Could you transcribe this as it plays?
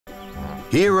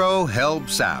Hiro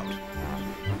helps out.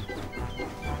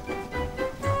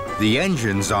 The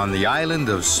engines on the island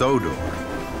of Sodor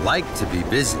like to be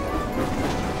busy.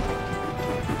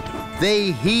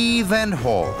 They heave and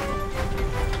haul.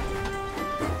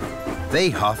 They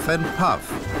huff and puff.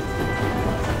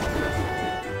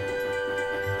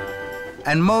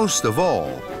 And most of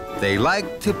all, they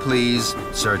like to please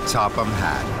Sir Topham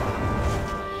Hatt.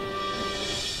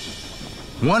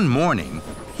 One morning,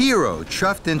 Hiro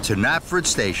chuffed into Knapford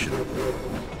Station.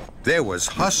 There was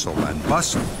hustle and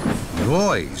bustle,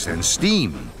 noise and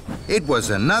steam. It was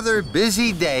another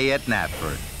busy day at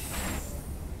Knapford.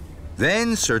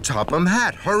 Then Sir Topham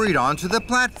Hatt hurried onto the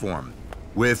platform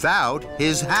without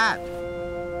his hat.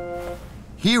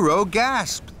 Hiro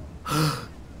gasped.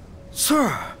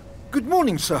 Sir, good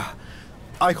morning, sir.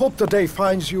 I hope the day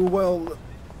finds you well,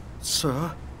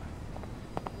 sir.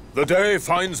 The day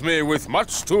finds me with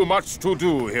much too much to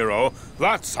do, Hiro.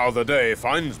 That's how the day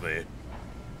finds me.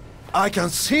 I can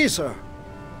see, sir.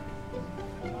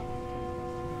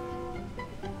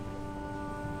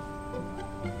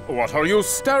 What are you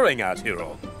staring at,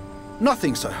 Hiro?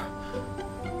 Nothing, sir.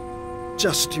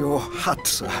 Just your hat,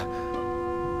 sir.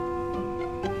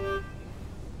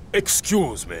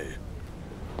 Excuse me.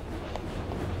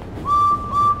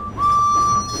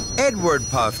 Edward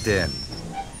puffed in.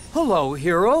 Hello,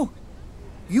 Hiro.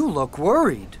 You look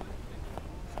worried.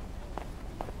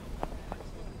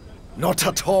 Not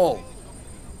at all.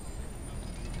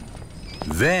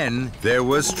 Then there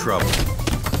was trouble.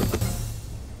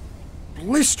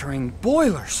 Blistering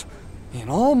boilers. In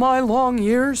all my long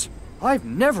years, I've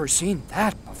never seen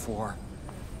that before.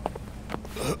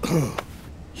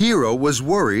 Hiro was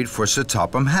worried for Sir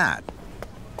Topham Hatt.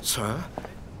 Sir,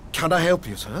 can I help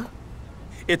you, sir?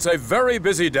 It's a very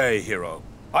busy day, Hiro.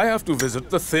 I have to visit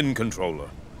the Thin Controller.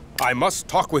 I must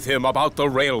talk with him about the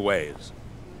railways.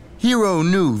 Hiro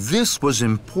knew this was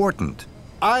important.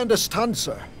 I understand,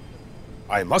 sir.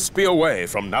 I must be away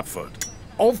from Knapford.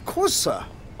 Of course, sir.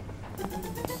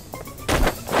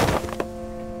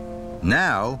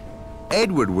 Now,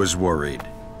 Edward was worried.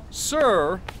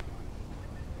 Sir?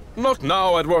 Not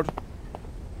now, Edward.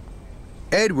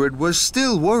 Edward was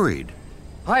still worried.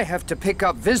 I have to pick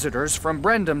up visitors from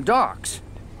Brendam Docks.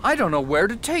 I don't know where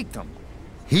to take them.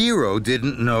 Hiro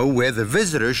didn't know where the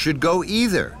visitors should go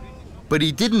either, but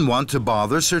he didn't want to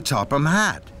bother Sir Topham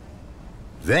Hatt.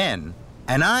 Then,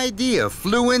 an idea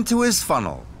flew into his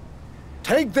funnel.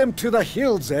 Take them to the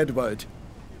hills, Edward.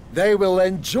 They will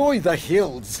enjoy the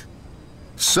hills.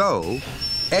 So,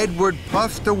 Edward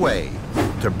puffed away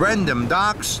to Brendam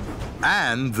Docks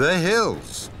and the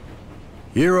hills.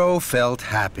 Hiro felt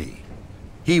happy.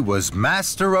 He was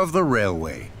master of the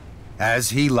railway, as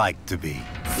he liked to be.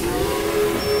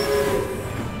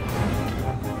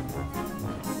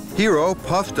 Hiro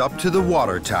puffed up to the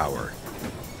water tower.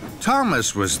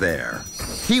 Thomas was there.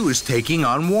 He was taking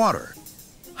on water.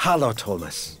 Hello,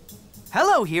 Thomas.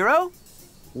 Hello, Hiro.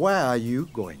 Where are you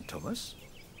going, Thomas?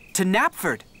 To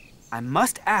Knapford. I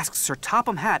must ask Sir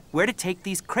Topham Hatt where to take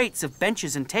these crates of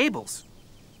benches and tables.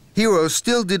 Hiro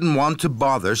still didn't want to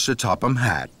bother Sir Topham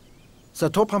Hatt. Sir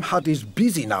Topham Hatt is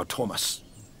busy now, Thomas.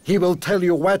 He will tell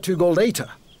you where to go later.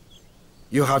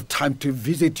 You have time to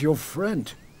visit your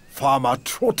friend, Farmer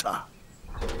Trotter.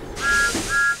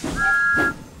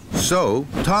 So,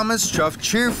 Thomas chuffed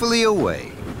cheerfully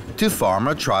away to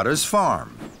Farmer Trotter's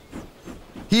farm.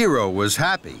 Hiro was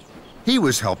happy. He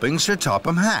was helping Sir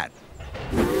Topham Hatt.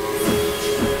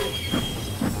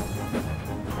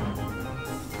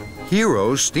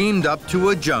 Hiro steamed up to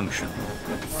a junction.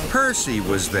 Percy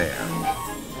was there.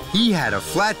 He had a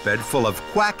flatbed full of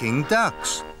quacking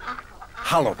ducks.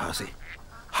 Hello, Percy.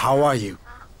 How are you?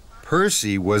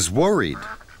 Percy was worried.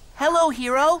 Hello,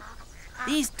 Hiro.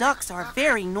 These ducks are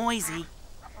very noisy.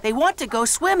 They want to go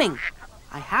swimming.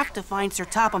 I have to find Sir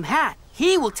Topham Hatt.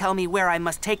 He will tell me where I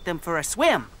must take them for a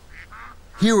swim.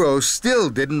 Hiro still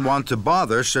didn't want to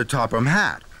bother Sir Topham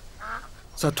Hatt.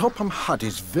 Sir Topham Hatt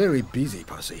is very busy,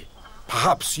 Percy.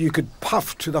 Perhaps you could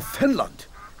puff to the Finland.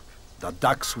 The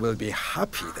ducks will be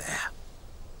happy there.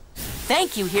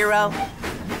 Thank you, Hiro.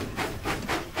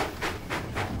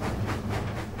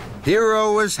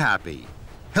 Hiro was happy.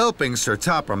 Helping Sir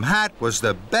Topham Hatt was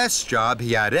the best job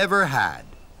he had ever had.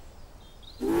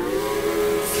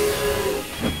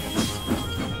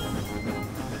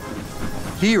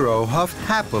 Hiro huffed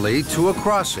happily to a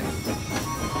crossing.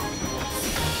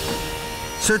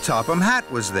 Sir Topham Hatt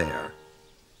was there.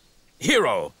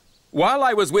 Hiro, while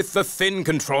I was with the Thin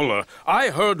Controller, I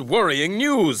heard worrying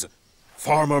news.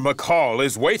 Farmer McCall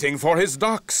is waiting for his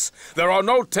ducks. There are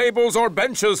no tables or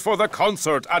benches for the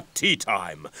concert at tea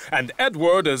time, and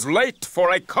Edward is late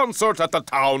for a concert at the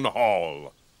town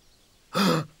hall.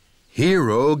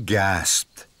 Hiro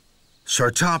gasped. Sir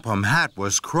Topham Hatt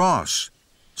was cross.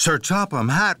 Sir Topham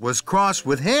Hatt was cross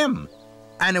with him,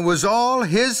 and it was all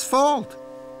his fault.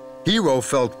 Hiro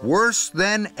felt worse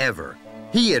than ever.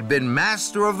 He had been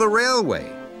master of the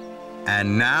railway,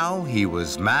 and now he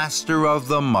was master of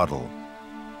the muddle.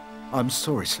 I'm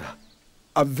sorry, sir.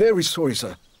 I'm very sorry,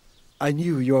 sir. I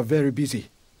knew you were very busy.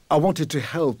 I wanted to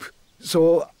help,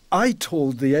 so I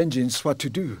told the engines what to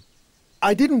do.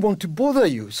 I didn't want to bother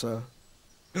you, sir.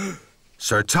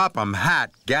 Sir Topham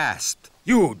Hatt gasped.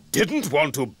 You didn't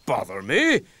want to bother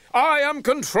me. I am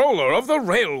controller of the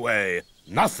railway.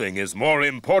 Nothing is more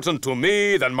important to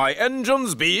me than my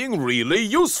engines being really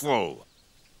useful.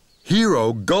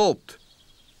 Hiro gulped.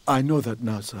 I know that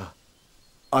now, sir.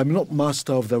 I'm not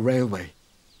master of the railway.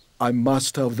 I'm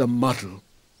master of the muddle.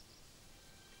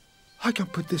 I can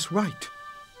put this right.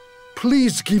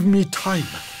 Please give me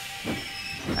time.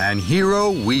 And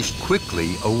Hiro wheezed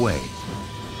quickly away.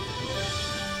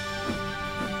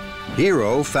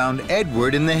 Hiro found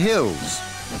Edward in the hills.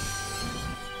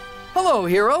 Hello,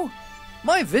 Hiro.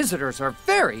 My visitors are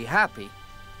very happy.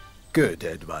 Good,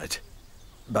 Edward.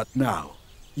 But now,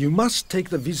 you must take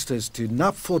the visitors to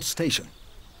Knapford Station.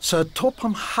 Sir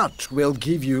Topham Hatt will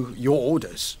give you your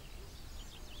orders.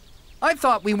 I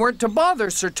thought we weren't to bother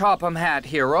Sir Topham Hatt,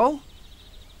 Hiro.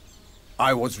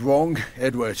 I was wrong,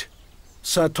 Edward.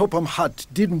 Sir Topham Hatt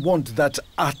didn't want that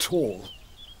at all.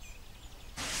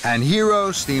 And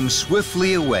Hiro steamed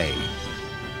swiftly away.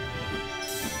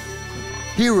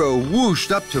 Hiro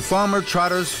whooshed up to Farmer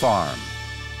Trotter's farm.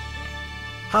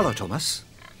 Hello, Thomas.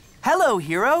 Hello,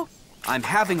 Hiro. I'm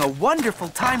having a wonderful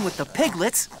time with the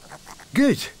piglets.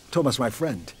 Good, Thomas, my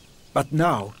friend. But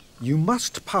now, you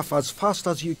must puff as fast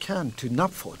as you can to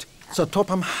Knapford. Sir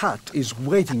Topham Hatt is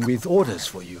waiting with orders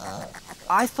for you.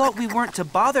 I thought we weren't to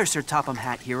bother Sir Topham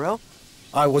Hatt, Hiro.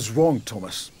 I was wrong,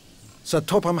 Thomas. Sir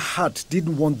Topham Hatt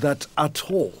didn't want that at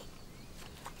all.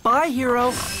 Bye,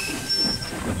 Hiro.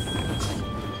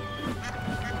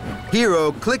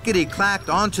 Hiro clickety-clacked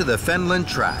onto the Fenland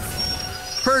track.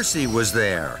 Percy was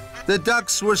there. The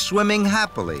ducks were swimming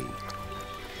happily.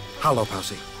 Hello,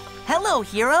 Percy. Hello,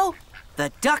 Hiro.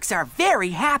 The ducks are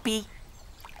very happy.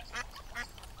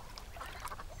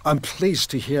 I'm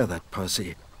pleased to hear that,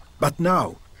 Percy. But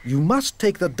now, you must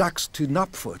take the ducks to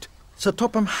Knapford. Sir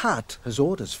Topham Hatt has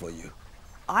orders for you.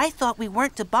 I thought we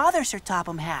weren't to bother Sir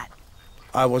Topham Hatt.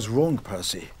 I was wrong,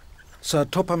 Percy. Sir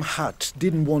Topham Hatt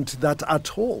didn't want that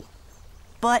at all.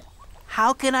 But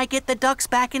how can I get the ducks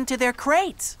back into their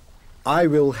crates? I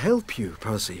will help you,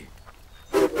 Percy.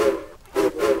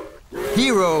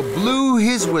 Hiro blew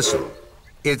his whistle.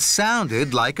 It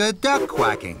sounded like a duck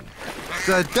quacking.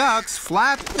 The ducks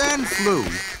flapped and flew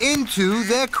into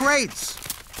their crates.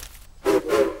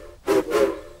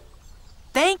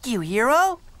 Thank you,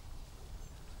 Hiro.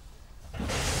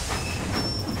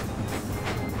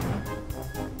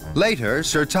 Later,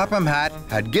 Sir Topham Hatt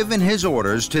had given his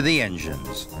orders to the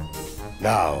engines.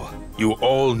 Now, you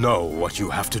all know what you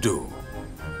have to do.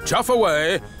 Chuff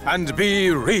away and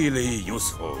be really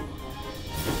useful.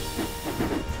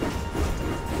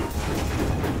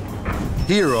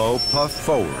 Hiro puffed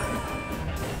forward.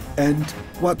 And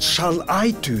what shall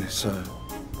I do, sir?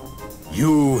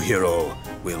 You, Hiro,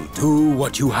 will do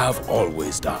what you have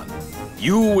always done.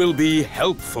 You will be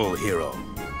helpful, Hiro.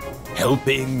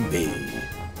 Helping me.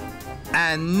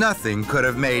 And nothing could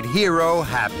have made Hiro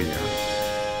happier.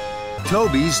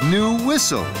 Toby's new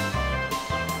whistle.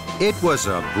 It was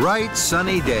a bright,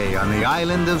 sunny day on the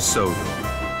island of Sodor.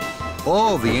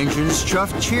 All the engines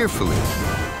chuffed cheerfully.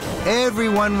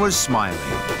 Everyone was smiling.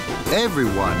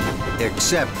 Everyone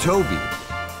except Toby.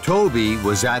 Toby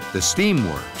was at the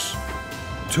steamworks.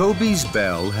 Toby's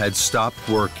bell had stopped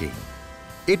working.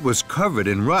 It was covered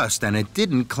in rust and it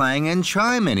didn't clang and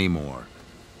chime anymore.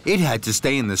 It had to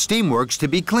stay in the steamworks to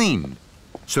be cleaned.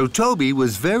 So Toby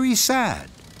was very sad.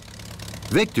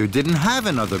 Victor didn't have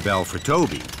another bell for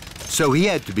Toby, so he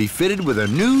had to be fitted with a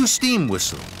new steam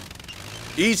whistle.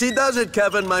 Easy does it,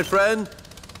 Kevin, my friend.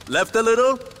 Left a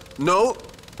little? No.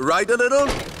 Right a little?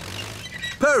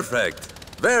 Perfect.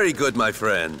 Very good, my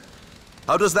friend.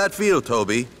 How does that feel,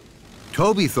 Toby?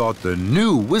 Toby thought the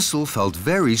new whistle felt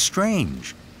very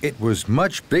strange. It was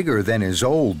much bigger than his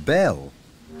old bell.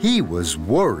 He was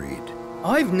worried.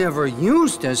 I've never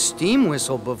used a steam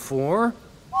whistle before.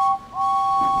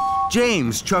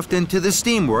 James chuffed into the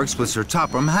steamworks with Sir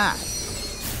Topham Hatt.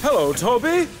 Hello,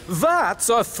 Toby. That's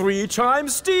a 3-chime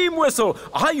steam whistle.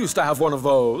 I used to have one of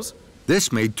those.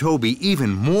 This made Toby even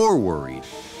more worried.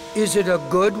 Is it a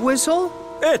good whistle?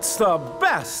 It's the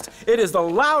best! It is the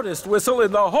loudest whistle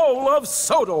in the whole of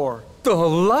Sodor. The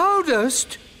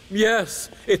loudest? Yes,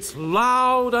 it's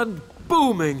loud and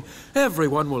booming.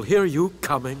 Everyone will hear you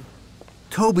coming.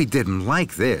 Toby didn't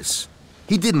like this.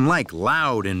 He didn't like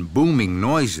loud and booming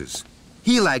noises.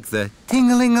 He liked the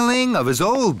ting-a-ling-a-ling of his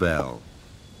old bell.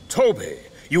 Toby,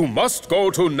 you must go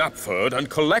to Knapford and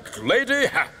collect Lady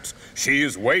Hatt. She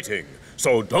is waiting,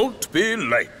 so don't be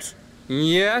late.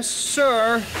 Yes,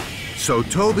 sir. So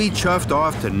Toby chuffed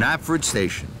off to Knapford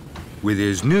Station with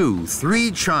his new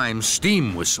 3-chime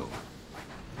steam whistle.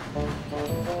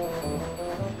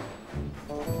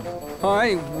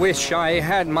 I wish I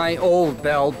had my old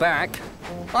bell back.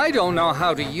 I don't know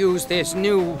how to use this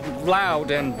new loud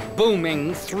and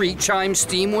booming 3-chime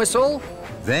steam whistle.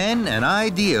 Then an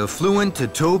idea flew into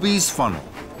Toby's funnel.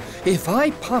 If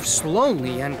I puff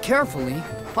slowly and carefully,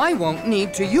 I won't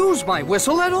need to use my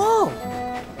whistle at all.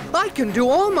 I can do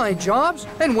all my jobs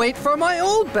and wait for my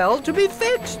old bell to be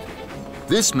fixed.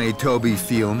 This made Toby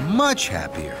feel much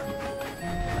happier.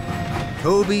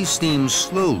 Toby steamed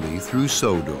slowly through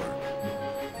Sodor.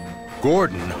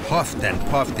 Gordon huffed and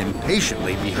puffed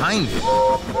impatiently behind him.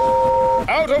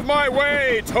 Out of my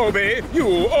way, Toby, you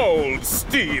old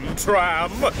steam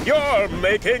tram! You're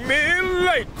making me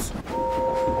late!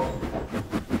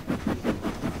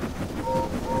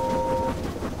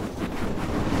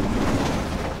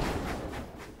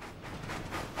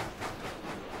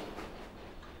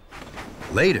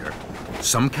 Later,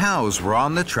 some cows were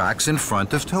on the tracks in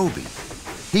front of Toby.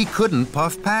 He couldn't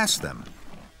puff past them.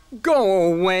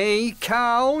 Go away,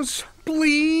 cows,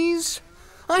 please.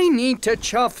 I need to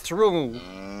chuff through.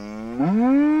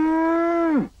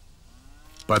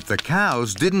 But the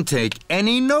cows didn't take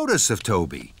any notice of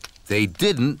Toby. They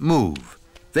didn't move.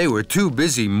 They were too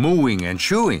busy mooing and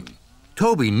chewing.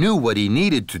 Toby knew what he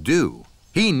needed to do.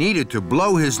 He needed to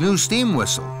blow his new steam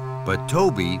whistle, but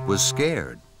Toby was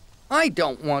scared. I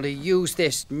don't want to use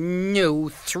this new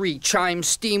 3-chime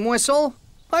steam whistle.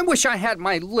 I wish I had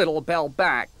my little bell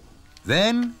back.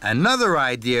 Then another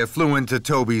idea flew into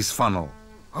Toby's funnel.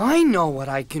 I know what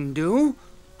I can do.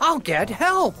 I'll get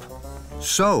help.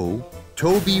 So,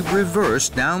 Toby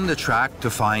reversed down the track to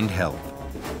find help.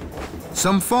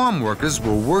 Some farm workers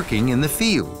were working in the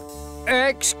field.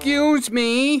 Excuse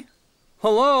me.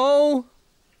 Hello?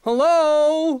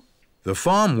 Hello? The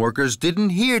farm workers didn't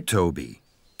hear Toby.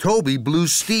 Toby blew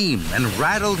steam and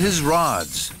rattled his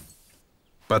rods.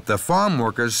 But the farm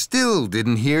workers still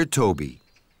didn't hear Toby.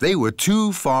 They were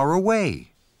too far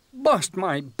away. Bust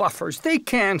my buffers, they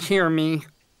can't hear me.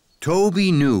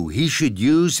 Toby knew he should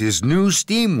use his new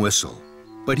steam whistle,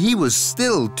 but he was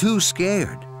still too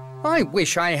scared. I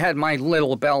wish I had my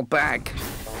little bell back.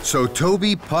 So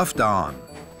Toby puffed on.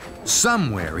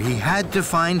 Somewhere he had to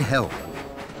find help.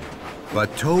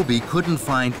 But Toby couldn't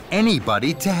find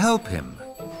anybody to help him.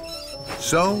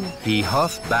 So he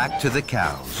huffed back to the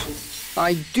cows.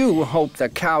 I do hope the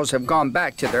cows have gone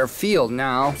back to their field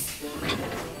now.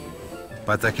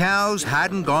 But the cows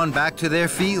hadn't gone back to their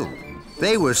field.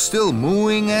 They were still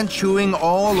mooing and chewing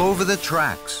all over the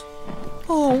tracks.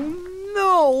 Oh,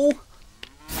 no!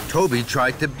 Toby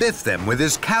tried to biff them with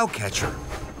his cow catcher,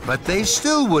 but they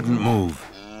still wouldn't move.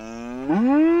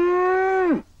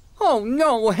 Oh,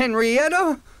 no,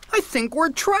 Henrietta! I think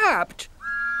we're trapped.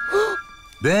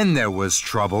 Then there was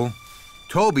trouble.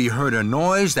 Toby heard a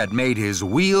noise that made his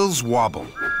wheels wobble.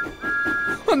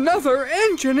 Another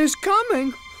engine is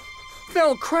coming.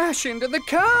 They'll crash into the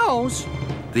cows.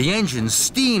 The engine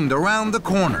steamed around the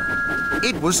corner.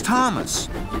 It was Thomas.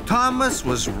 Thomas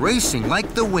was racing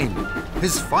like the wind.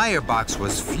 His firebox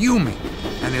was fuming,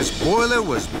 and his boiler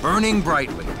was burning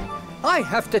brightly. I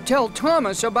have to tell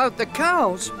Thomas about the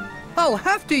cows. I'll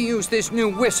have to use this new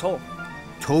whistle.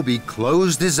 Toby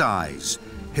closed his eyes.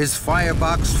 His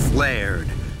firebox flared.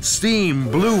 Steam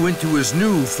blew into his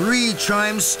new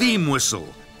 3-chime steam whistle.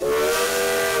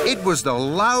 It was the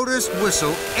loudest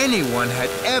whistle anyone had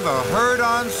ever heard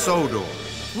on Sodor.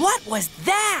 What was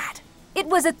that? It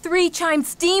was a 3-chime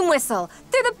steam whistle.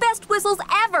 They're the best whistles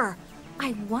ever.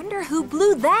 I wonder who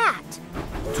blew that.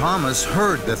 Thomas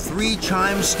heard the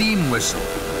 3-chime steam whistle.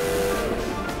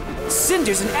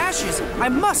 Cinders and ashes. I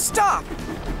must stop.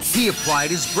 He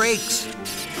applied his brakes.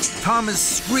 Thomas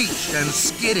screeched and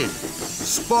skidded.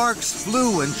 Sparks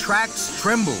flew and tracks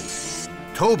trembled.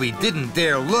 Toby didn't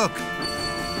dare look.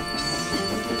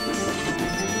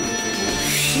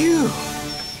 Phew!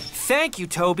 Thank you,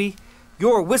 Toby.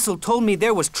 Your whistle told me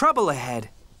there was trouble ahead.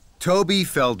 Toby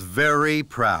felt very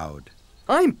proud.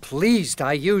 I'm pleased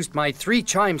I used my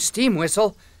 3-chime steam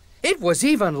whistle. It was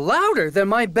even louder than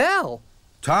my bell.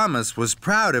 Thomas was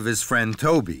proud of his friend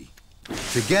Toby.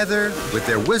 Together, with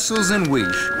their whistles and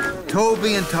wheesh,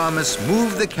 Toby and Thomas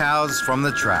moved the cows from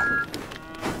the track.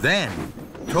 Then,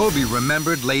 Toby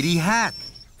remembered Lady Hatt.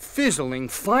 Fizzling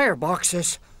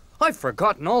fireboxes. I've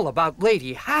forgotten all about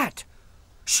Lady Hatt.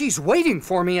 She's waiting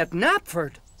for me at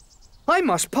Knapford. I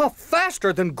must puff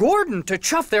faster than Gordon to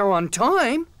chuff there on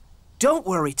time. Don't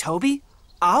worry, Toby.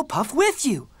 I'll puff with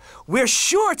you. We're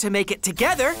sure to make it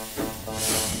together.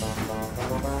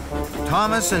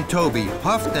 Thomas and Toby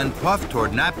puffed and puffed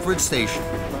toward Knapford Station.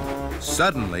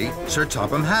 Suddenly, Sir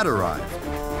Topham Hatt arrived.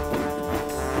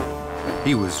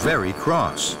 He was very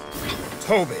cross.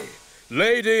 Toby,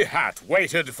 Lady Hatt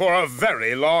waited for a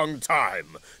very long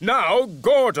time. Now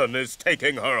Gordon is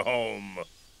taking her home.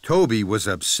 Toby was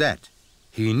upset.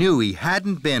 He knew he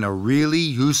hadn't been a really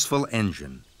useful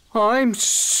engine. I'm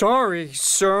sorry,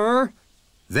 sir.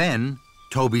 Then,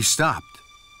 Toby stopped.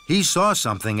 He saw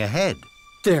something ahead.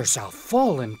 There's a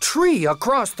fallen tree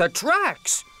across the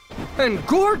tracks. And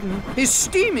Gordon is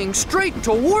steaming straight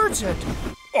towards it.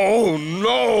 Oh,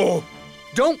 no!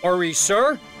 Don't worry,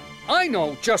 sir. I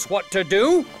know just what to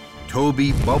do.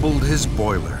 Toby bubbled his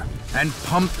boiler and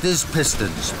pumped his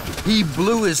pistons. He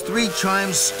blew his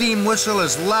 3-chime steam whistle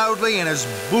as loudly and as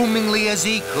boomingly as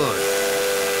he could.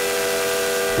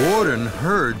 Gordon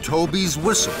heard Toby's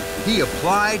whistle. He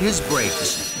applied his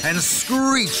brakes and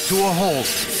screeched to a halt.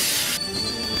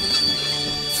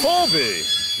 Toby,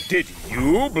 did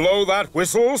you blow that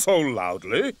whistle so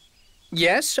loudly?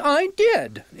 Yes, I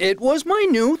did. It was my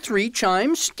new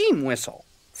 3-chime steam whistle.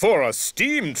 For a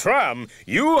steam tram,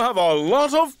 you have a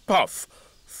lot of puff.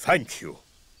 Thank you.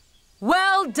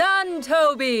 Well done,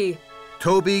 Toby.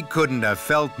 Toby couldn't have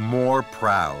felt more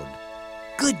proud.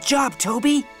 Good job,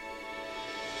 Toby.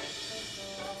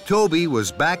 Toby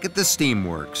was back at the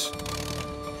steamworks.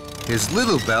 His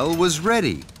little bell was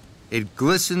ready. It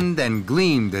glistened and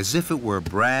gleamed as if it were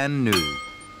brand new.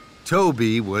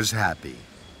 Toby was happy.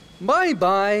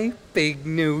 Bye-bye, big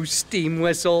new steam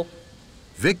whistle.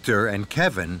 Victor and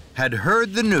Kevin had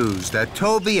heard the news that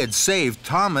Toby had saved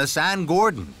Thomas and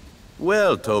Gordon.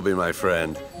 Well, Toby, my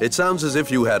friend, it sounds as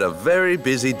if you had a very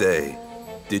busy day.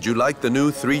 Did you like the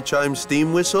new 3-chime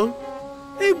steam whistle?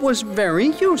 It was very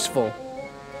useful.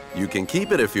 You can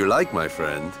keep it if you like, my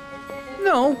friend.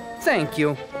 No, thank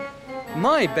you.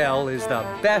 My bell is the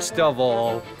best of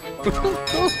all.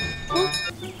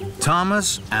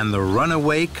 Thomas and the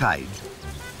runaway kite.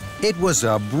 It was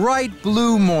a bright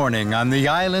blue morning on the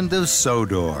island of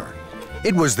Sodor.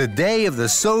 It was the day of the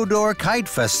Sodor Kite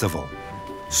Festival.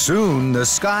 Soon the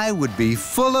sky would be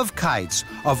full of kites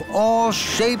of all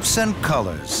shapes and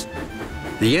colors.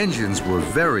 The engines were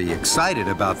very excited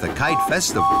about the kite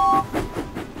festival.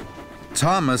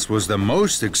 Thomas was the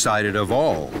most excited of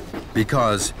all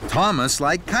because Thomas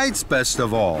liked kites best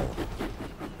of all.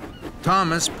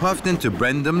 Thomas puffed into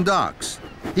Brendam Docks.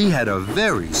 He had a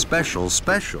very special.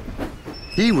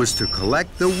 He was to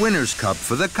collect the winner's cup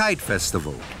for the kite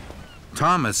festival.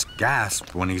 Thomas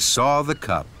gasped when he saw the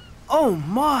cup. Oh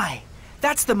my!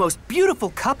 That's the most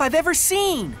beautiful cup I've ever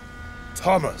seen!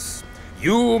 Thomas,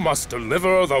 you must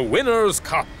deliver the winner's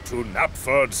cup to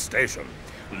Knapford Station.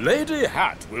 Lady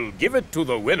Hatt will give it to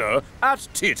the winner at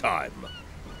tea time.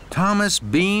 Thomas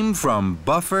beamed from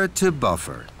buffer to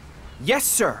buffer. Yes,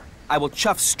 sir. I will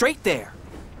chuff straight there.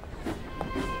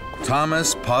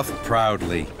 Thomas puffed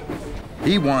proudly.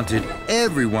 He wanted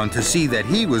everyone to see that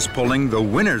he was pulling the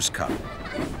winner's cup.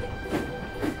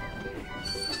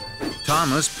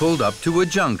 Thomas pulled up to a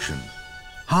junction.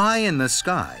 High in the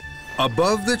sky,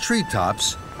 above the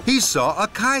treetops, he saw a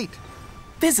kite.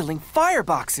 Fizzling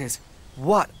fireboxes.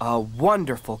 What a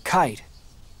wonderful kite.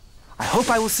 I hope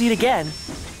I will see it again.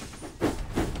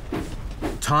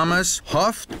 Thomas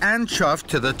huffed and chuffed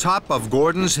to the top of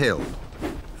Gordon's Hill.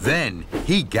 Then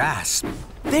he gasped.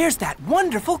 There's that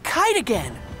wonderful kite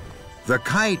again. The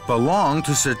kite belonged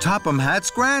to Sir Topham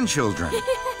Hatt's grandchildren.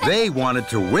 They wanted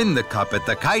to win the cup at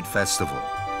the kite festival.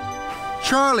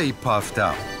 Charlie puffed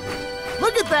up.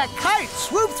 Look at that kite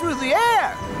swoop through the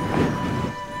air!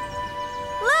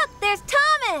 Look, there's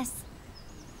Thomas!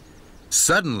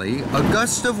 Suddenly, a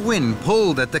gust of wind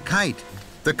pulled at the kite.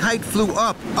 The kite flew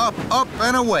up, up, up,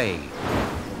 and away.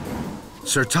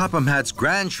 Sir Topham Hatt's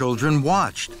grandchildren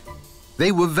watched.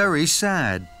 They were very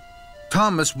sad.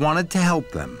 Thomas wanted to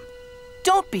help them.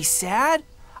 Don't be sad.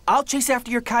 I'll chase after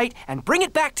your kite and bring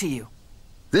it back to you.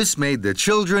 This made the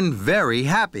children very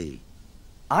happy.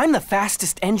 I'm the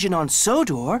fastest engine on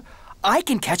Sodor. I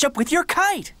can catch up with your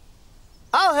kite.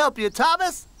 I'll help you,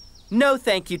 Thomas. No,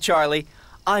 thank you, Charlie.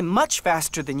 I'm much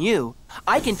faster than you.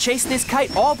 I can chase this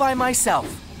kite all by myself.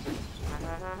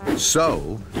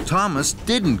 So, Thomas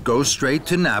didn't go straight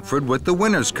to Knapford with the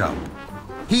winner's cup.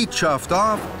 He chuffed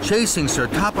off, chasing Sir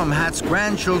Topham Hatt's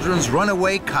grandchildren's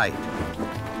runaway kite.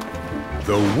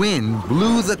 The wind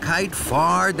blew the kite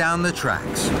far down the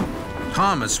tracks.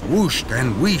 Thomas whooshed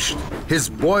and wheeshed. His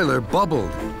boiler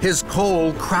bubbled. His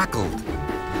coal crackled.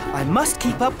 I must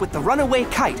keep up with the runaway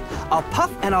kite. I'll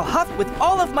puff and I'll huff with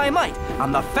all of my might.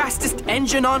 I'm the fastest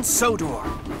engine on Sodor.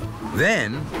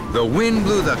 Then, the wind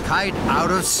blew the kite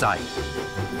out of sight.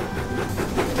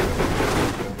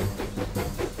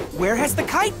 Where has the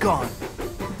kite gone?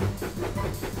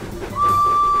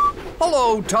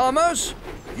 Hello, Thomas.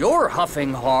 You're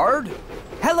huffing hard.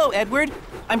 Hello, Edward.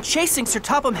 I'm chasing Sir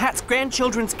Topham Hatt's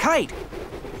grandchildren's kite.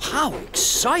 How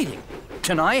exciting.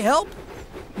 Can I help?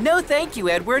 No, thank you,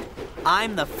 Edward.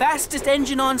 I'm the fastest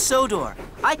engine on Sodor.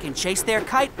 I can chase their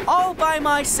kite all by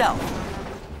myself.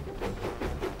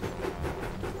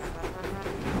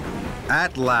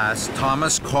 At last,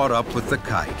 Thomas caught up with the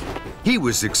kite. He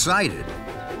was excited.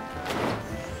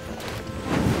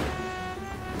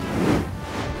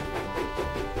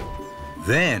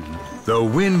 Then, the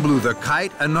wind blew the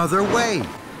kite another way.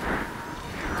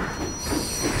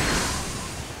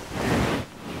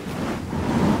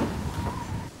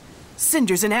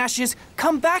 Cinders and ashes,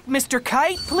 come back, Mr.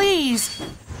 Kite, please.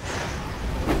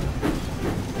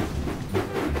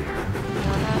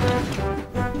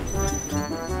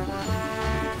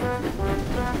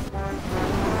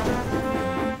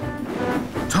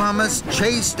 Thomas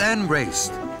chased and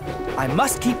raced. I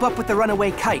must keep up with the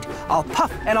runaway kite. I'll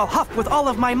puff and I'll huff with all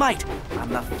of my might. I'm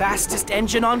the fastest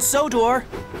engine on Sodor.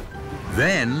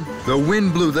 Then, the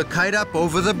wind blew the kite up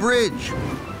over the bridge.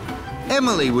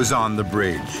 Emily was on the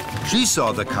bridge. She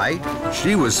saw the kite.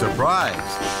 She was surprised.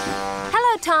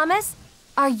 Hello, Thomas.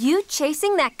 Are you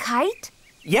chasing that kite?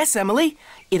 Yes, Emily.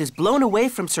 It is blown away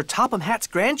from Sir Topham Hatt's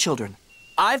grandchildren.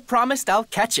 I've promised I'll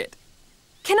catch it.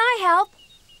 Can I help?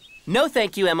 No,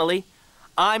 thank you, Emily.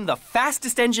 I'm the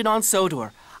fastest engine on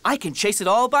Sodor. I can chase it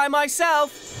all by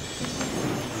myself.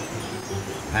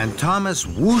 And Thomas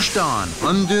whooshed on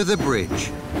under the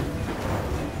bridge.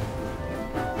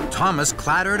 Thomas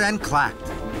clattered and clacked.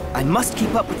 I must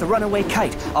keep up with the runaway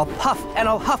kite. I'll puff and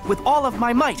I'll huff with all of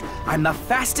my might. I'm the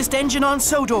fastest engine on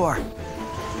Sodor.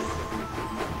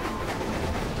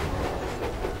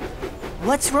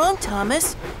 What's wrong,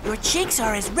 Thomas? Your cheeks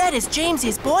are as red as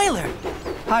James's boiler.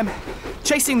 I'm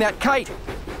chasing that kite.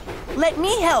 Let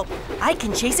me help. I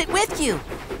can chase it with you.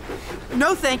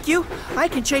 No, thank you. I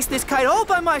can chase this kite all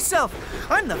by myself.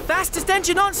 I'm the fastest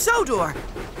engine on Sodor.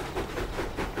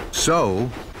 So,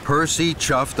 Percy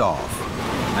chuffed off,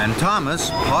 and Thomas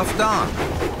puffed on.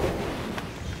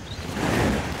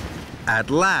 At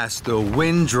last, the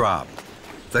wind dropped.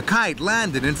 The kite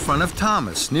landed in front of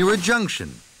Thomas near a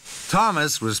junction.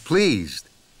 Thomas was pleased.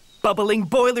 Bubbling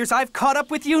boilers, I've caught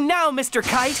up with you now, Mr.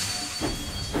 Kite.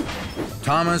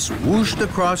 Thomas whooshed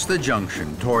across the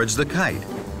junction towards the kite.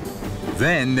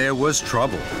 Then there was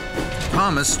trouble.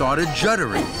 Thomas started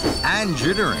juddering and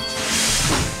jittering.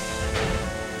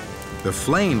 The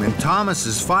flame in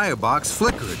Thomas's firebox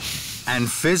flickered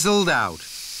and fizzled out.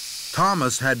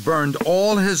 Thomas had burned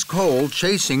all his coal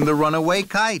chasing the runaway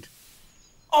kite.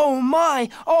 Oh my!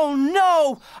 Oh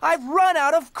no! I've run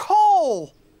out of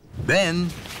coal! Then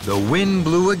the wind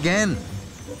blew again.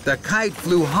 The kite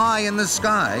flew high in the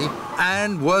sky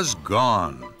and was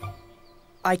gone.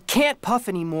 I can't puff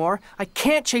anymore. I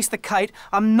can't chase the kite.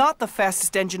 I'm not the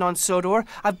fastest engine on Sodor.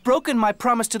 I've broken my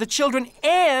promise to the children,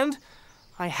 and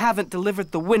I haven't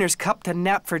delivered the winner's cup to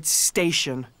Knapford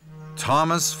Station.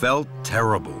 Thomas felt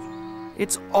terrible.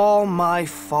 It's all my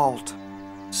fault.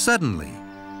 Suddenly,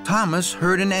 Thomas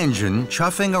heard an engine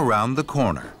chuffing around the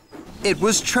corner. It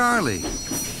was Charlie.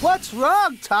 What's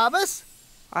wrong, Thomas?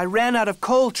 I ran out of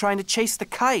coal trying to chase the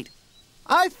kite.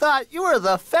 I thought you were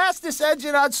the fastest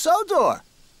engine on Sodor.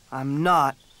 I'm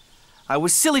not. I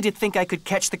was silly to think I could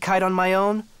catch the kite on my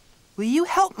own. Will you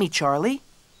help me, Charlie?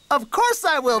 Of course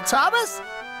I will, Thomas.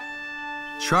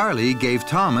 Charlie gave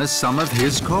Thomas some of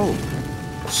his coal.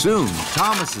 Soon,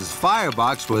 Thomas's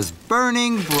firebox was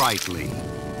burning brightly.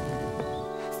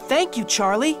 Thank you,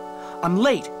 Charlie. I'm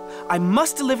late. I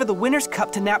must deliver the winner's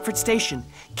cup to Knapford Station.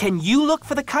 Can you look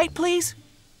for the kite, please?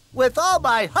 With all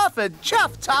my huff and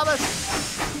chuff, Thomas.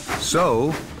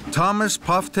 So, Thomas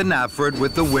puffed to Knapford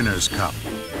with the winner's cup.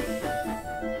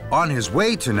 On his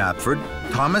way to Knapford,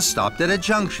 Thomas stopped at a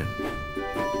junction.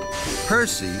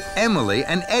 Percy, Emily,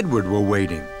 and Edward were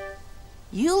waiting.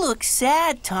 You look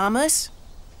sad, Thomas.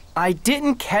 I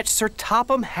didn't catch Sir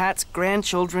Topham Hatt's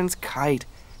grandchildren's kite.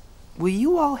 Will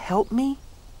you all help me?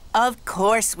 Of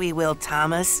course we will,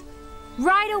 Thomas.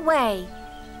 Right away.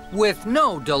 with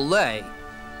no delay.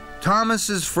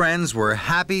 Thomas's friends were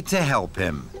happy to help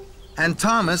him, and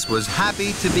Thomas was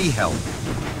happy to be helped.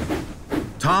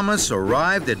 Thomas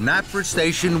arrived at Knapford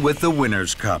Station with the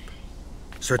winner's cup.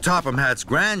 Sir Topham Hatt's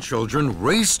grandchildren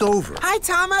raced over. Hi,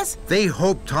 Thomas. They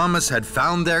hoped Thomas had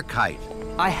found their kite.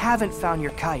 I haven't found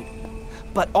your kite,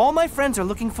 but all my friends are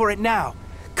looking for it now.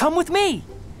 Come with me.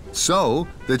 So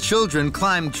the children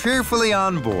climbed cheerfully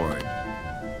on board.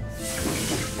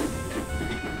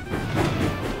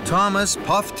 Thomas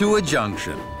puffed to a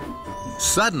junction.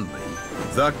 Suddenly,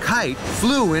 the kite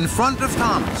flew in front of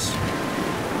Thomas.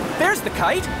 There's the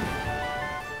kite.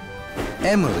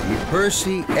 Emily,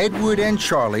 Percy, Edward, and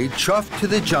Charlie chuffed to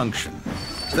the junction.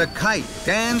 The kite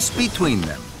danced between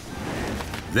them.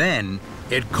 Then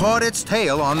it caught its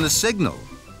tail on the signal.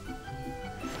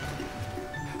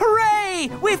 Hooray!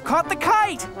 We've caught the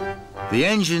kite! The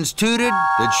engines tooted,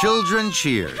 the children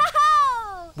cheered.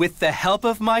 With the help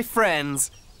of my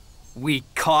friends, we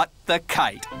caught the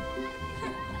kite.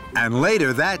 And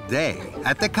later that day,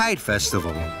 at the Kite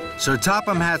Festival, Sir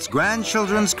Topham Hatt's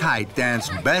grandchildren's kite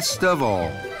danced best of all,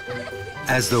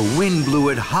 as the wind blew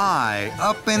it high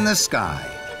up in the sky.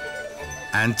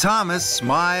 And Thomas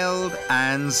smiled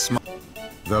and smiled.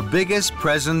 The biggest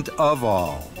present of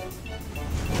all.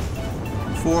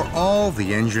 For all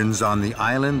the engines on the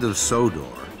island of Sodor,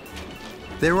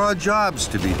 there are jobs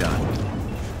to be done,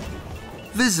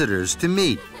 visitors to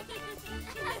meet,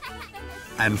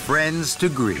 and friends to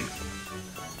greet.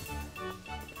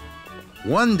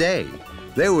 One day,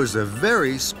 there was a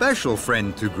very special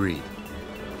friend to greet.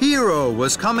 Hiro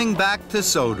was coming back to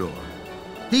Sodor.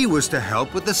 He was to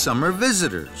help with the summer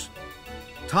visitors.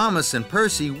 Thomas and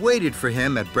Percy waited for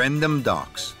him at Brendam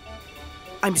Docks.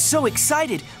 I'm so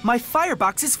excited. My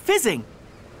firebox is fizzing.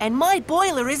 And my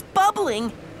boiler is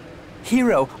bubbling.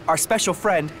 Hiro, our special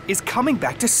friend, is coming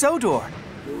back to Sodor.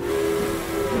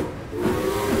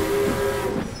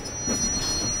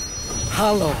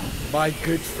 Hello, my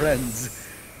good friends.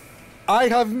 I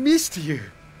have missed you.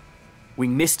 We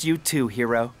missed you too,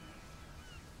 Hiro.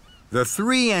 The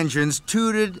three engines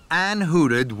tooted and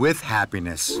hooted with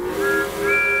happiness.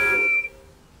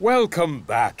 Welcome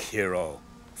back, Hiro.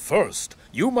 First,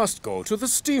 you must go to the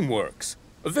steamworks.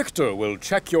 Victor will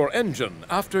check your engine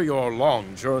after your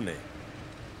long journey.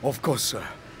 Of course, sir.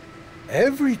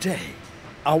 Every day,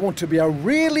 I want to be a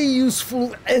really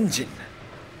useful engine.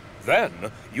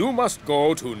 Then, you must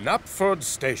go to Knapford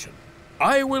Station.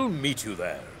 I will meet you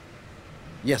there.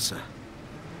 Yes, sir.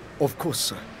 Of course,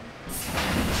 sir.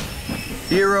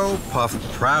 Hiro puffed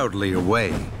proudly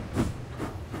away.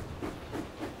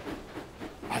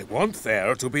 I want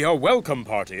there to be a welcome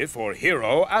party for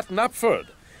Hiro at Knapford.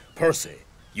 Percy,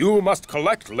 you must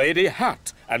collect Lady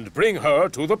Hatt and bring her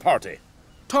to the party.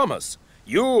 Thomas,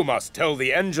 you must tell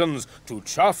the engines to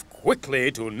chuff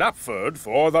quickly to Knapford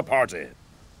for the party.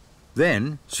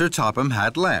 Then Sir Topham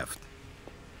Hatt left.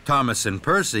 Thomas and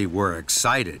Percy were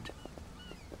excited.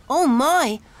 Oh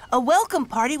my! A welcome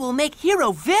party will make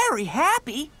Hiro very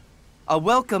happy. A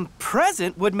welcome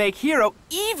present would make Hiro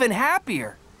even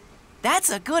happier. That's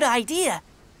a good idea.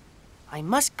 I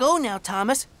must go now,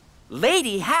 Thomas.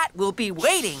 Lady Hatt will be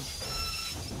waiting.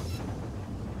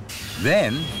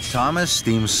 Then Thomas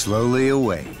steamed slowly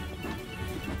away.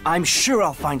 I'm sure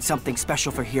I'll find something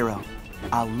special for Hiro.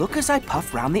 I'll look as I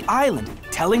puff round the island,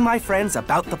 telling my friends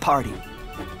about the party.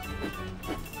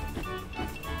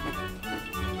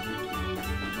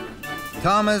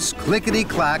 Thomas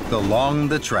clickety-clacked along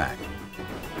the track.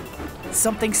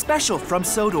 Something special from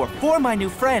Sodor for my new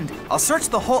friend. I'll search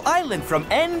the whole island from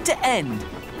end to end.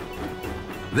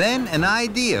 Then an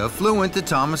idea flew into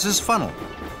Thomas's funnel.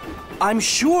 I'm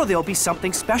sure there'll be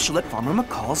something special at Farmer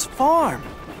McCall's farm.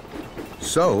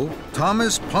 So,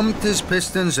 Thomas pumped his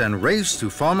pistons and raced to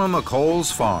Farmer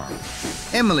McCall's farm.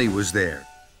 Emily was there.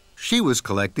 She was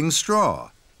collecting straw.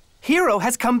 Hiro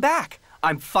has come back.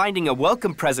 I'm finding a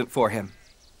welcome present for him.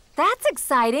 That's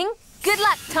exciting. Good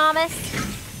luck, Thomas.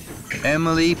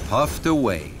 Emily puffed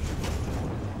away.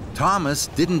 Thomas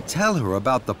didn't tell her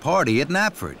about the party at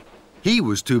Knapford. He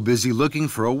was too busy looking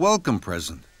for a welcome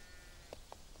present.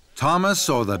 Thomas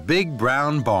saw the big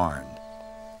brown barn.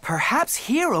 Perhaps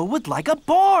Hiro would like a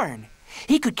barn.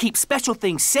 He could keep special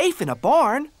things safe in a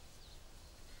barn.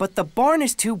 But the barn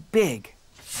is too big.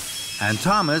 And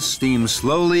Thomas steamed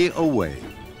slowly away.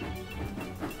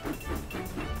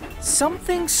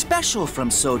 Something special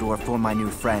from Sodor for my new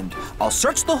friend. I'll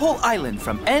search the whole island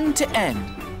from end to end.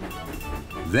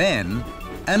 Then,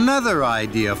 another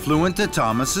idea flew into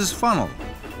Thomas's funnel.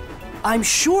 I'm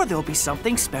sure there'll be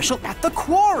something special at the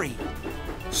quarry.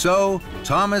 So,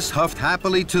 Thomas huffed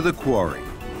happily to the quarry.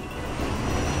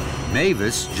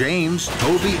 Mavis, James,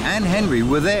 Toby, and Henry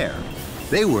were there.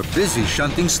 They were busy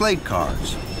shunting slate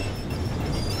cars.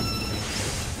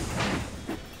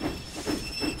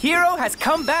 Hiro has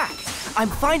come back. I'm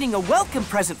finding a welcome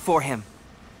present for him.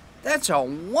 That's a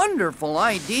wonderful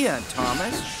idea,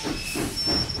 Thomas.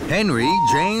 Henry,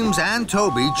 James, and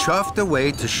Toby chuffed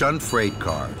away to shunt freight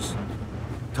cars.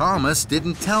 Thomas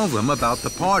didn't tell them about the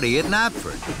party at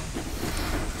Knapford.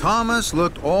 Thomas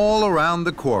looked all around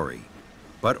the quarry,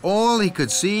 but all he could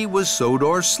see was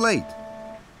Sodor's slate.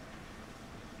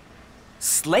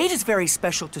 Slate is very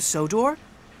special to Sodor,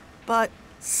 but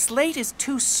slate is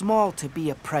too small to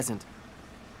be a present.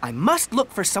 I must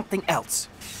look for something else.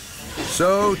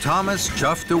 So Thomas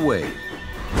chuffed away.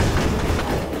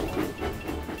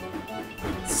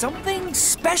 Something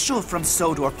special from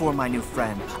Sodor for my new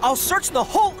friend. I'll search the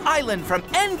whole island from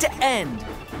end to end.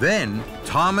 Then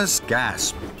Thomas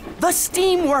gasped. The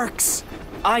steamworks!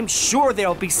 I'm sure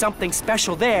there'll be something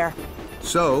special there.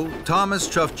 So Thomas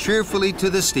chuffed cheerfully to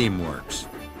the steamworks.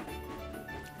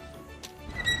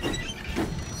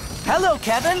 Hello,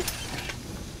 Kevin.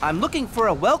 I'm looking for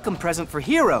a welcome present for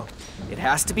Hiro. It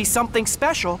has to be something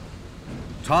special.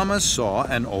 Thomas saw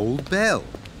an old bell.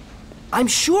 I'm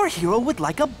sure Hiro would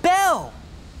like a bell.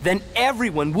 Then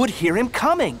everyone would hear him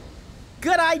coming.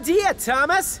 Good idea,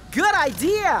 Thomas. Good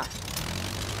idea.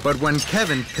 But when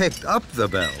Kevin picked up the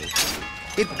bell,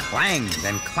 it clanged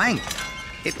and clanked.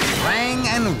 It rang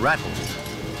and rattled.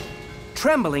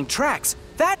 Trembling tracks.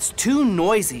 That's too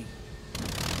noisy.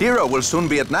 Hiro will soon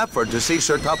be at Knapford to see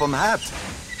Sir Topham Hatt.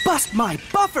 Bust my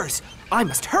buffers! I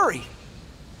must hurry.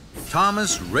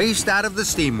 Thomas raced out of the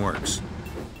steamworks.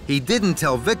 He didn't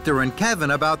tell Victor and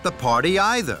Kevin about the party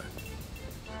either.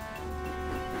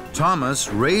 Thomas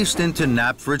raced into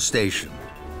Knapford Station.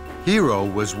 Hiro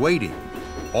was waiting,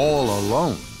 all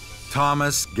alone.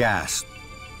 Thomas gasped.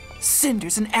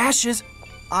 Cinders and ashes!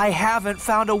 I haven't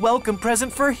found a welcome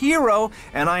present for Hiro,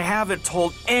 and I haven't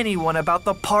told anyone about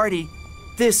the party.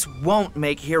 This won't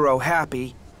make Hiro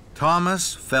happy.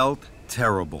 Thomas felt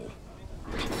terrible.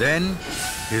 Then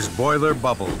his boiler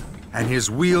bubbled and his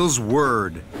wheels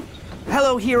whirred.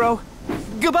 Hello, Hiro.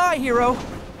 Goodbye, Hiro.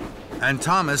 And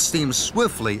Thomas steamed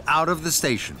swiftly out of the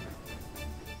station.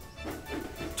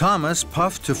 Thomas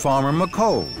puffed to Farmer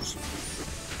McColl's.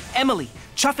 Emily,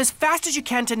 chuff as fast as you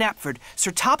can to Knapford.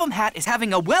 Sir Topham Hatt is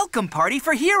having a welcome party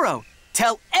for Hiro.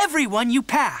 Tell everyone you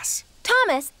pass.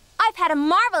 Thomas, I've had a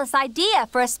marvelous idea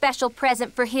for a special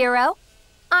present for Hiro.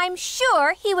 I'm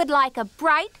sure he would like a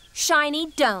bright, shiny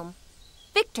dome.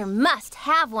 Victor must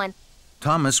have one.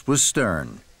 Thomas was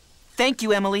stern. Thank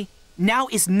you, Emily. Now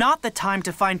is not the time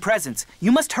to find presents.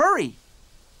 You must hurry.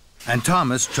 And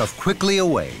Thomas chuffed quickly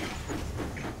away.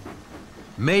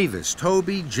 Mavis,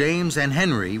 Toby, James, and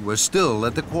Henry were still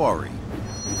at the quarry.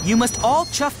 You must all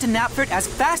chuff to Knapford as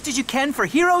fast as you can for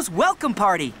Hiro's welcome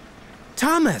party.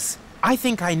 Thomas, I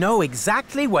think I know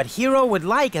exactly what Hiro would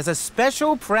like as a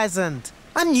special present.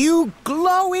 A new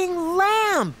glowing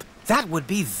lamp. That would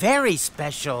be very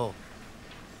special.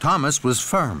 Thomas was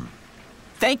firm.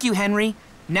 Thank you, Henry.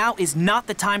 Now is not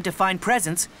the time to find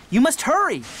presents. You must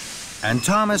hurry. And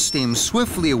Thomas steamed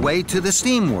swiftly away to the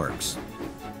steamworks.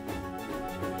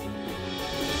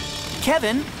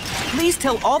 Kevin, please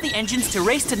tell all the engines to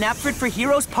race to Knapford for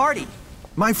Hiro's party.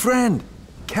 My friend,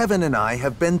 Kevin and I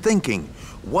have been thinking,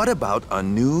 what about a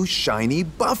new shiny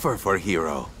buffer for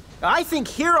Hiro? I think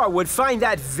Hiro would find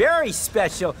that very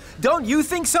special. Don't you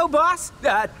think so, boss?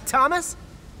 Thomas?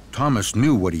 Thomas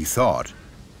knew what he thought.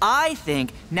 I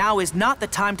think now is not the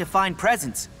time to find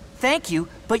presents. Thank you,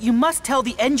 but you must tell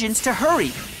the engines to hurry.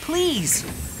 Please.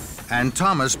 And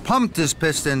Thomas pumped his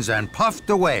pistons and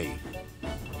puffed away.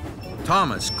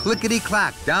 Thomas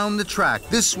clickety-clacked down the track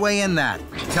this way and that,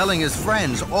 telling his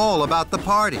friends all about the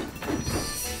party.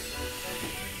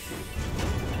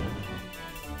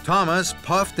 Thomas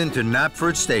puffed into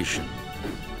Knapford Station.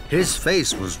 His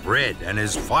face was red and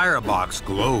his firebox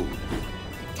glowed.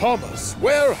 Thomas,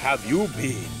 where have you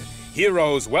been?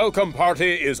 Hiro's welcome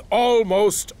party is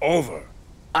almost over.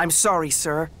 I'm sorry,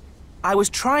 sir. I was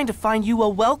trying to find you a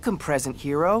welcome present,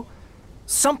 Hiro.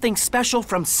 Something special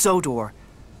from Sodor.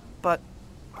 But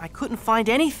I couldn't find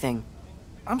anything.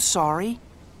 I'm sorry.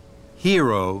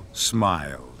 Hiro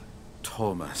smiled.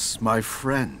 Thomas, my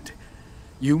friend,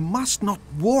 you must not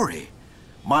worry.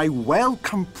 My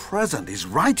welcome present is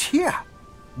right here.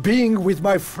 Being with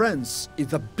my friends is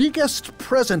the biggest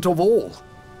present of all.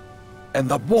 And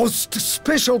the most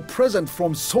special present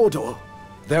from Sodor.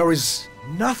 There is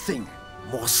nothing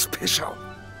more special.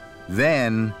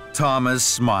 Then Thomas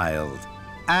smiled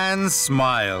and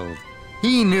smiled.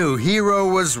 He knew Hiro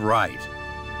was right.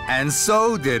 And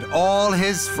so did all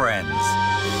his friends.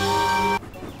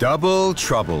 Double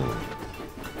trouble.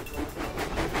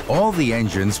 All the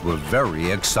engines were very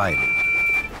excited.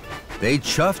 They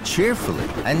chuffed cheerfully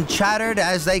and chattered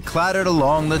as they clattered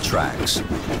along the tracks.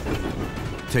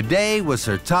 Today was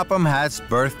Sir Topham Hatt's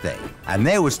birthday, and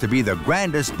there was to be the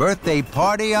grandest birthday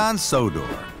party on Sodor.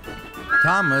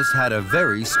 Thomas had a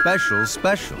very special.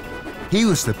 He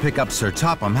was to pick up Sir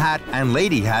Topham Hatt and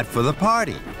Lady Hatt for the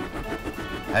party.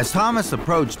 As Thomas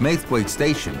approached Maithwaite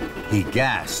Station, he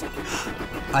gasped.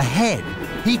 Ahead,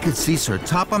 he could see Sir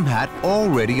Topham Hatt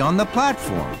already on the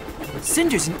platform.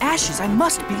 Cinders and ashes, I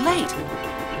must be late.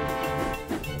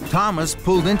 Thomas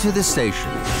pulled into the station.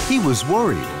 He was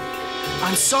worried.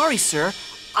 I'm sorry, sir.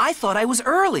 I thought I was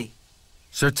early.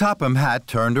 Sir Topham Hatt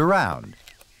turned around.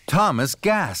 Thomas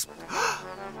gasped.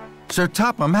 Sir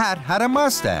Topham Hatt had a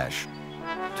mustache.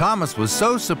 Thomas was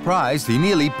so surprised he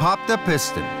nearly popped a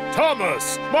piston.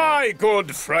 Thomas, my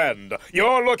good friend,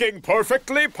 you're looking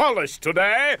perfectly polished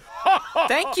today.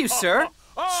 Thank you, sir.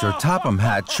 Sir Topham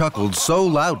Hatt chuckled so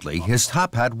loudly his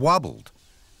top hat wobbled.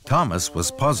 Thomas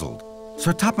was puzzled.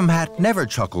 Sir Topham Hatt never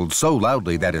chuckled so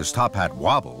loudly that his top hat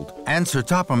wobbled, and Sir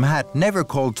Topham Hatt never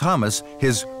called Thomas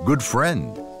his good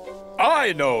friend.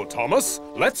 I know, Thomas.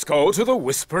 Let's go to the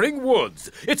Whispering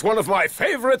Woods. It's one of my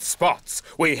favorite spots.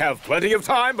 We have plenty of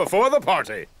time before the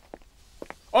party.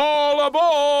 All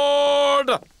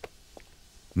aboard!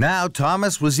 Now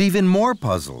Thomas was even more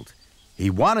puzzled. He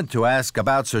wanted to ask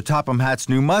about Sir Topham Hatt's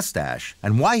new mustache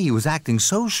and why he was acting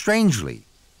so strangely.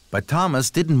 But Thomas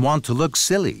didn't want to look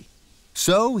silly,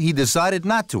 so he decided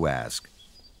not to ask.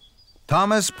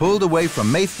 Thomas pulled away from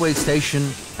Maithwaite Station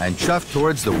and chuffed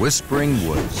towards the Whispering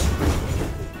Woods.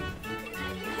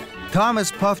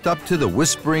 Thomas puffed up to the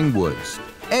Whispering Woods.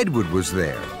 Edward was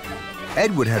there.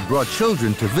 Edward had brought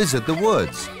children to visit the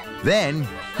woods. Then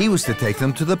he was to take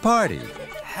them to the party.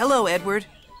 Hello, Edward.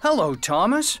 Hello,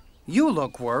 Thomas. You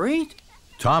look worried.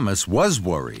 Thomas was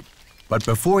worried, but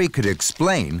before he could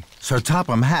explain, Sir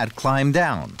Topham Hatt climbed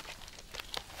down.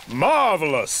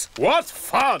 Marvelous! What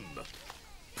fun!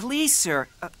 Please, sir,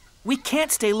 we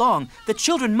can't stay long. The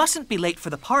children mustn't be late for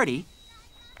the party.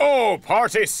 Oh,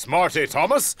 party smarty,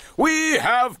 Thomas. We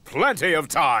have plenty of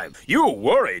time. You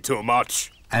worry too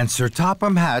much. And Sir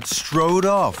Topham Hatt strode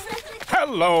off.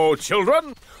 Hello,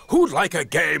 children. Who'd like a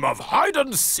game of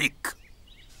hide-and-seek?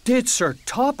 Did Sir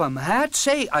Topham Hatt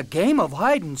say a game of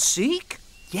hide-and-seek?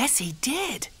 Yes, he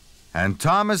did. And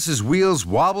Thomas's wheels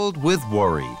wobbled with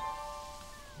worry.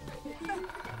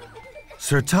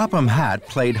 Sir Topham Hatt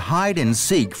played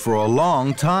hide-and-seek for a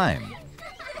long time.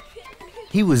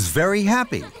 He was very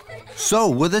happy. So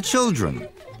were the children.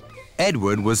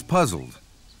 Edward was puzzled.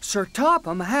 Sir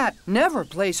Topham Hatt never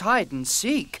plays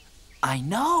hide-and-seek. I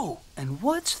know. And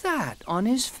what's that on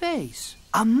his face?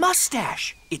 A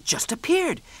mustache. It just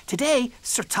appeared. Today,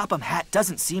 Sir Topham Hatt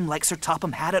doesn't seem like Sir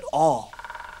Topham Hatt at all.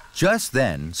 Just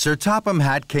then, Sir Topham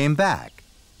Hatt came back.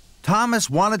 Thomas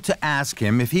wanted to ask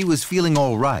him if he was feeling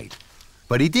all right,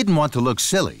 but he didn't want to look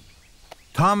silly.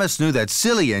 Thomas knew that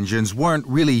silly engines weren't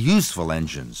really useful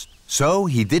engines, so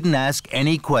he didn't ask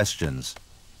any questions.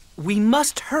 We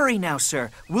must hurry now,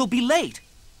 sir. We'll be late.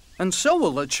 And so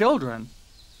will the children.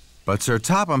 But Sir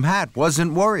Topham Hatt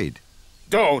wasn't worried.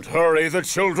 Don't hurry the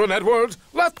children, Edward.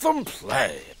 Let them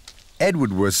play.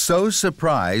 Edward was so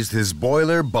surprised his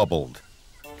boiler bubbled.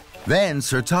 Then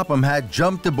Sir Topham Hatt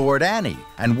jumped aboard Annie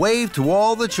and waved to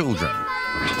all the children.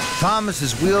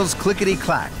 Thomas's wheels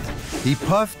clickety-clacked. He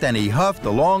puffed and he huffed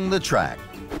along the track.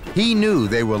 He knew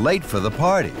they were late for the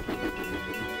party.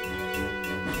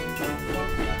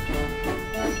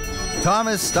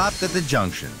 Thomas stopped at the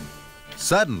junction.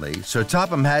 Suddenly, Sir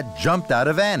Topham Hatt jumped out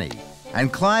of Annie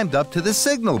and climbed up to the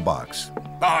signal box.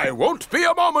 I won't be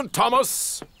a moment,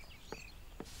 Thomas.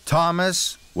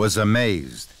 Thomas was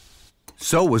amazed.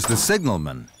 So was the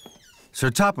signalman. Sir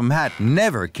Topham Hatt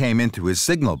never came into his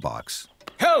signal box.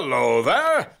 Hello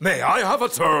there. May I have a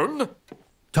turn?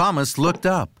 Thomas looked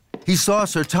up. He saw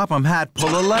Sir Topham Hatt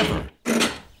pull a lever.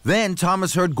 Then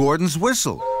Thomas heard Gordon's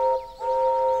whistle.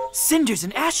 Cinders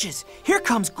and ashes. Here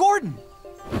comes Gordon.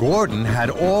 Gordon had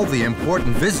all the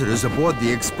important visitors aboard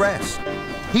the express.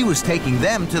 He was taking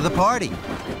them to the party.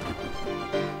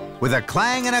 With a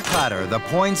clang and a clatter, the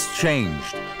points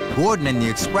changed. Gordon and the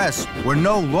express were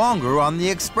no longer on the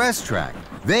express track.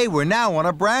 They were now on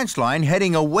a branch line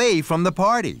heading away from the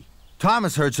party.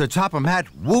 Thomas heard Sir Topham Hatt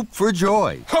whoop for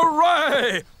joy.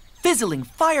 Hooray! Fizzling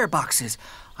fireboxes.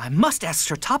 I must ask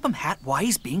Sir Topham Hatt why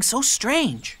he's being so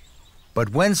strange.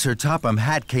 But when Sir Topham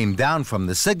Hatt came down from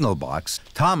the signal box,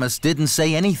 Thomas didn't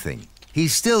say anything. He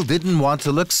still didn't want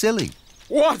to look silly.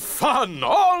 What fun!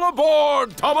 All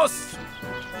aboard, Thomas!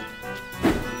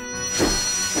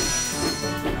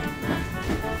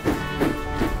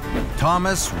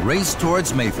 Thomas raced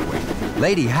towards Maithwaite.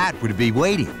 Lady Hatt would be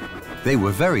waiting. They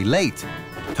were very late.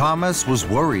 Thomas was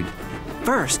worried.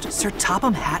 First, Sir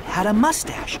Topham Hatt had a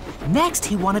mustache. Next,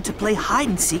 he wanted to play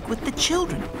hide-and-seek with the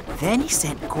children. Then he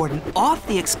sent Gordon off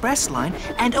the express line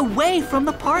and away from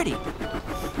the party.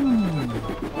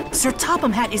 Sir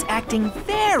Topham Hatt is acting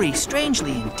very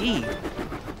strangely indeed.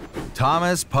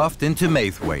 Thomas puffed into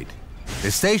Maithwaite. The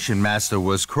station master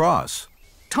was cross.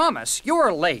 Thomas,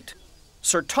 you're late.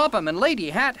 Sir Topham and Lady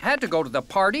Hatt had to go to the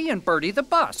party and Bertie the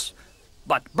bus.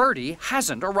 But Bertie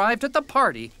hasn't arrived at the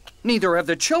party. Neither have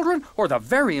the children or the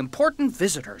very important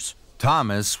visitors.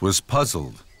 Thomas was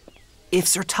puzzled. If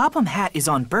Sir Topham Hatt is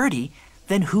on Bertie,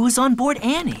 then who's on board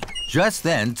Annie? Just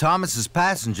then, Thomas's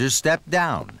passengers stepped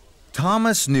down.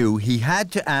 Thomas knew he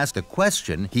had to ask a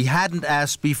question he hadn't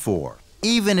asked before,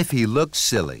 even if he looked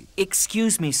silly.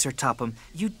 Excuse me, Sir Topham.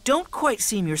 You don't quite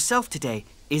seem yourself today.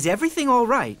 Is everything all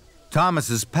right?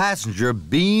 Thomas's passenger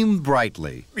beamed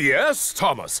brightly. Yes,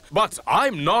 Thomas, but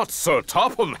I'm not Sir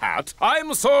Topham Hatt.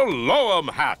 I'm Sir Loam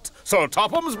Hatt, Sir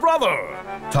Topham's brother.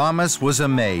 Thomas was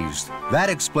amazed. That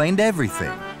explained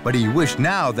everything. But he wished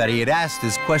now that he had asked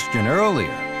his question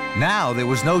earlier. Now there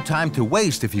was no time to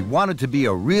waste if he wanted to be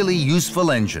a really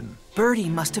useful engine. Bertie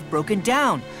must have broken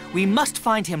down. We must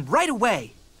find him right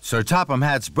away. Sir Topham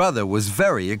Hatt's brother was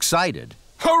very excited.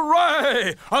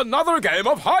 Hooray! Another game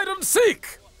of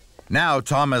hide-and-seek! Now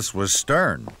Thomas was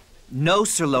stern. No,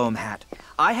 Sir Loam Hatt.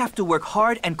 I have to work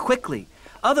hard and quickly.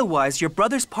 Otherwise, your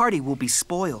brother's party will be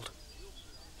spoiled.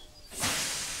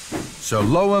 So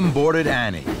Loam boarded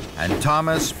Annie, and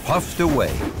Thomas puffed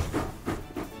away.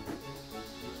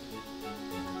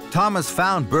 Thomas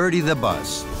found Bertie the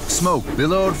bus. Smoke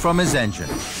billowed from his engine.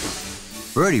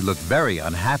 Bertie looked very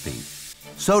unhappy.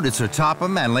 So did Sir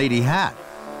Topham and Lady Hatt.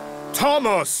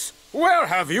 Thomas, where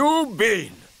have you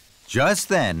been? Just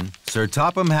then, Sir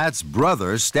Topham Hatt's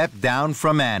brother stepped down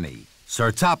from Annie.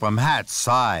 Sir Topham Hatt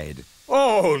sighed.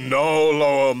 Oh, no,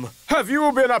 Loam. Have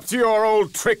you been up to your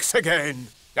old tricks again?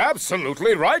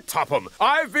 Absolutely right, Topham.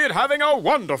 I've been having a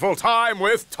wonderful time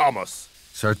with Thomas.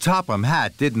 Sir Topham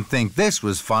Hatt didn't think this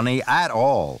was funny at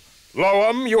all.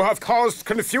 Loam, you have caused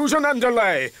confusion and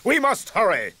delay. We must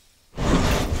hurry.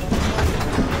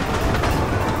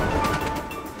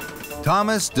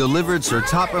 Thomas delivered Sir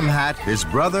Topham Hatt, his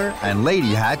brother, and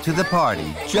Lady Hatt to the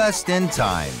party just in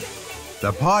time.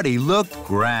 The party looked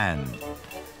grand.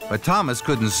 But Thomas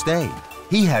couldn't stay.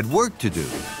 He had work to do.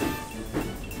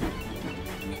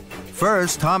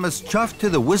 First, Thomas chuffed to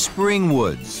the Whispering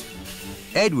Woods.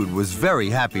 Edward was very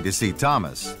happy to see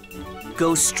Thomas.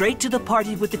 Go straight to the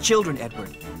party with the children,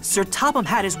 Edward. Sir Topham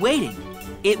Hatt is waiting.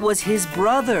 It was his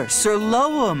brother, Sir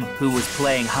Loam, who was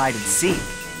playing hide-and-seek.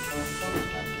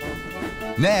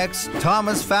 Next,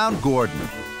 Thomas found Gordon.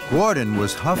 Gordon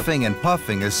was huffing and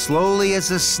puffing as slowly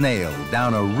as a snail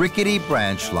down a rickety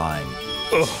branch line.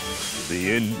 Ugh,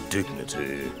 the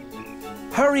indignity.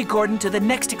 Hurry, Gordon, to the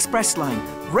next express line.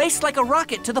 Race like a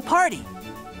rocket to the party.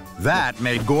 That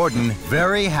made Gordon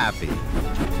very happy.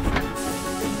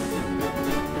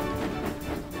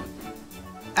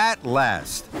 At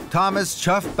last, Thomas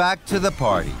chuffed back to the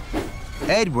party.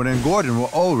 Edward and Gordon were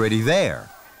already there.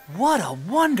 What a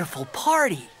wonderful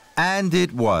party! And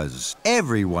it was.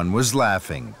 Everyone was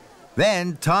laughing.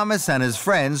 Then Thomas and his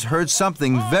friends heard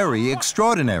something very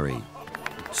extraordinary.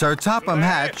 Sir Topham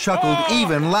Hatt chuckled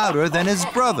even louder than his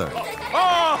brother.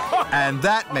 And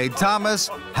that made Thomas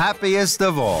happiest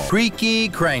of all. Creaky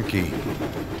cranky.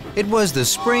 It was the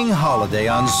spring holiday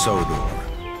on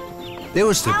Sodor. There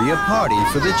was to be a party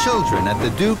for the children at the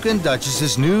Duke and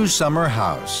Duchess's new summer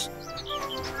house.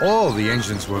 All the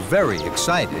engines were very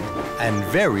excited and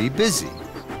very busy.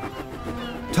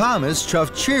 Thomas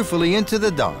chuffed cheerfully into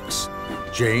the docks.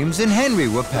 James and Henry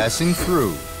were passing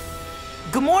through.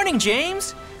 Good morning,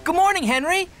 James. Good morning,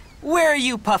 Henry. Where are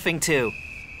you puffing to?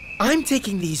 I'm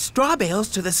taking these straw bales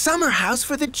to the summer house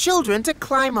for the children to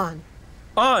climb on.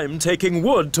 I'm taking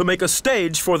wood to make a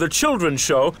stage for the children's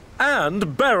show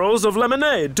and barrels of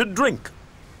lemonade to drink.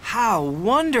 How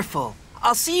wonderful.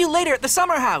 I'll see you later at the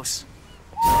summer house.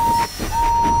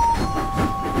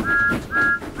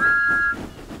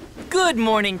 Good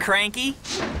morning, Cranky.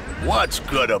 What's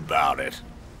good about it?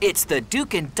 It's the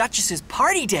Duke and Duchess's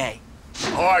party day.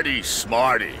 Party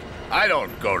smarty. I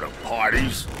don't go to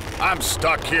parties. I'm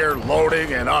stuck here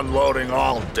loading and unloading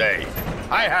all day.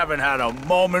 I haven't had a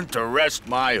moment to rest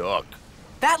my hook.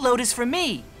 That load is for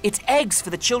me. It's eggs for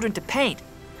the children to paint.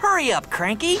 Hurry up,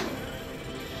 Cranky.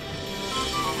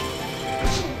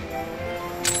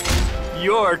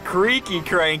 You're creaky,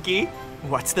 Cranky.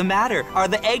 What's the matter? Are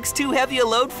the eggs too heavy a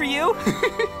load for you?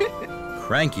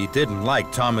 Cranky didn't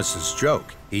like Thomas's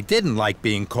joke. He didn't like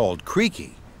being called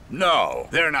creaky. No,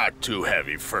 they're not too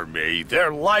heavy for me.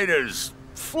 They're light as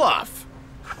fluff.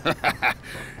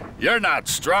 You're not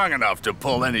strong enough to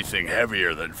pull anything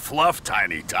heavier than fluff,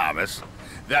 Tiny Thomas.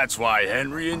 That's why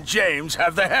Henry and James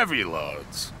have the heavy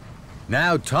loads.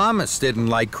 Now Thomas didn't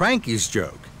like Cranky's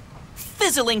joke.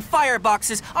 Fizzling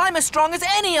fireboxes, I'm as strong as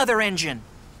any other engine.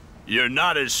 You're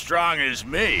not as strong as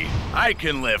me. I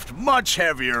can lift much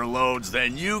heavier loads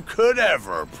than you could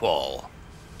ever pull.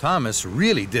 Thomas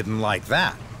really didn't like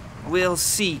that. We'll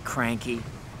see, Cranky.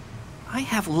 I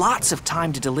have lots of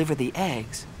time to deliver the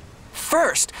eggs.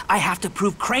 First, I have to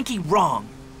prove Cranky wrong.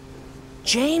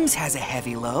 James has a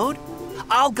heavy load.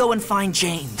 I'll go and find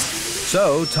James.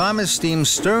 So Thomas steamed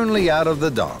sternly out of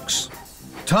the docks.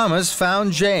 Thomas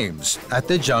found James at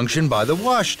the junction by the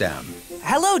washdown.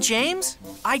 Hello, James.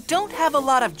 I don't have a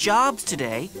lot of jobs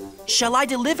today. Shall I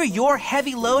deliver your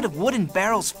heavy load of wooden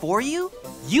barrels for you?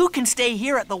 You can stay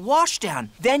here at the washdown.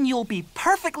 Then you'll be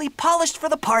perfectly polished for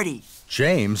the party.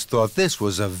 James thought this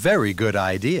was a very good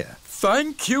idea.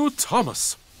 Thank you,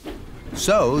 Thomas.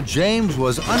 So James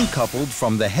was uncoupled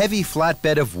from the heavy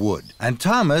flatbed of wood, and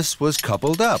Thomas was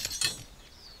coupled up.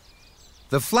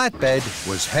 The flatbed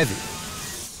was heavy.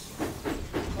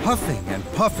 Huffing and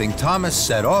puffing, Thomas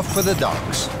set off for the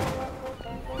docks.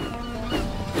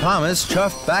 Thomas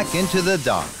chuffed back into the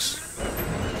docks.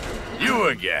 You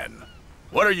again.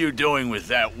 What are you doing with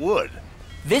that wood?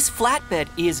 This flatbed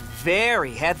is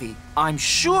very heavy. I'm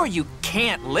sure you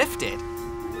can't lift it.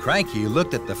 Cranky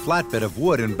looked at the flatbed of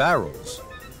wood and barrels.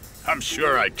 I'm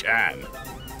sure I can.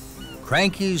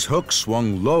 Cranky's hook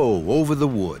swung low over the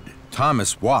wood.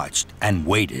 Thomas watched and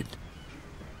waited.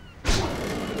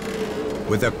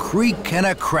 With a creak and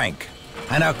a crank,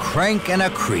 and a crank and a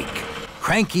creak,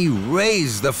 Cranky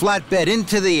raised the flatbed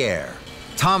into the air.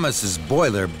 Thomas's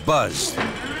boiler buzzed.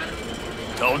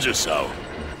 Told you so.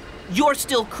 You're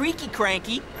still creaky,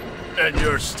 Cranky. And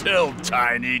you're still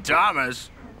Tiny Thomas.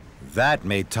 That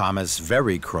made Thomas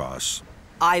very cross.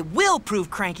 I will prove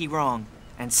Cranky wrong,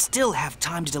 and still have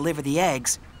time to deliver the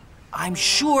eggs. I'm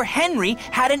sure Henry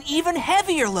had an even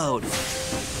heavier load.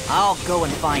 I'll go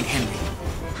and find Henry.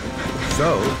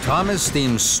 So Thomas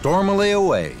steamed stormily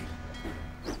away.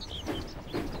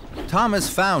 Thomas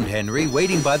found Henry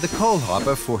waiting by the coal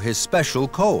hopper for his special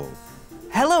coal.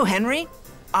 Hello, Henry.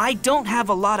 I don't have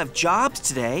a lot of jobs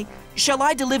today. Shall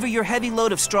I deliver your heavy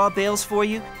load of straw bales for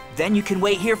you? Then you can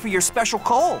wait here for your special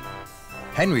coal.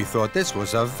 Henry thought this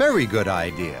was a very good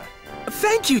idea.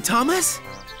 Thank you, Thomas.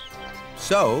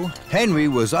 So, Henry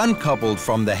was uncoupled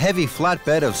from the heavy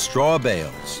flatbed of straw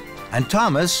bales, and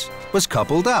Thomas was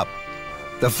coupled up.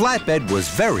 The flatbed was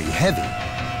very heavy.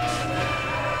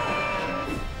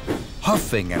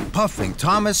 Huffing and puffing,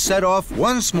 Thomas set off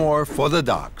once more for the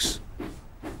docks.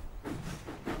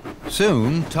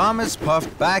 Soon, Thomas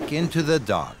puffed back into the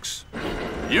docks.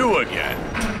 You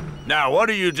again. Now, what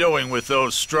are you doing with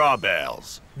those straw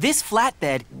bales? This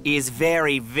flatbed is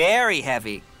very, very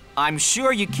heavy. I'm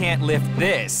sure you can't lift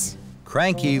this.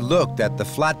 Cranky looked at the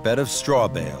flatbed of straw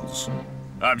bales.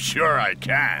 I'm sure I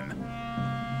can.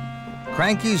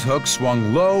 Cranky's hook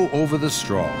swung low over the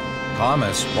straw.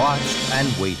 Thomas watched and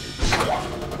waited.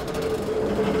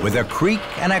 With a creak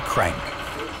and a crank,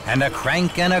 and a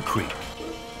crank and a creak,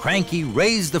 Cranky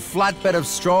raised the flatbed of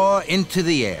straw into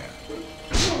the air.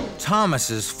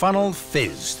 Thomas's funnel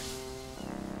fizzed.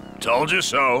 Told you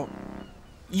so.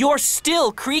 You're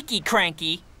still creaky,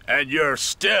 Cranky. And you're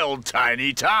still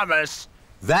Tiny Thomas.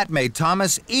 That made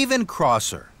Thomas even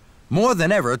crosser. More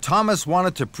than ever, Thomas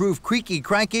wanted to prove Creaky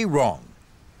Cranky wrong.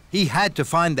 He had to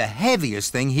find the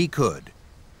heaviest thing he could.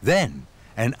 Then,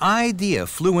 an idea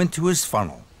flew into his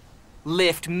funnel.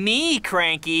 Lift me,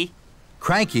 Cranky.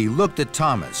 Cranky looked at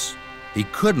Thomas. He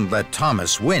couldn't let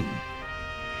Thomas win.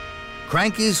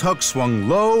 Cranky's hook swung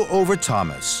low over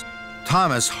Thomas.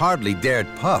 Thomas hardly dared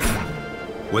puff.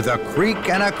 With a creak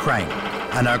and a crank,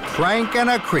 and a crank and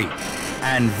a creak,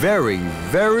 and very,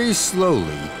 very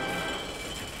slowly,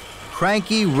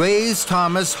 Cranky raised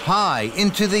Thomas high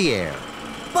into the air.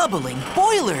 Bubbling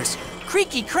boilers!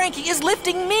 Creaky Cranky is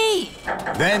lifting me!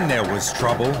 Then there was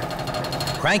trouble.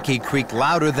 Cranky creaked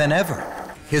louder than ever.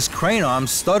 His crane arm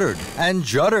stuttered and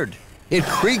juddered. It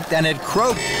creaked and it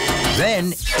croaked.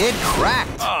 Then it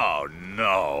cracked. Oh,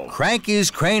 no. Cranky's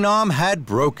crane arm had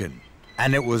broken,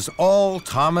 and it was all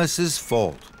Thomas's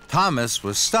fault. Thomas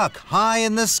was stuck high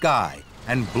in the sky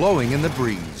and blowing in the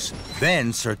breeze.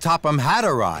 Then Sir Topham had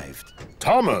arrived.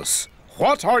 Thomas,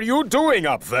 what are you doing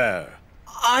up there?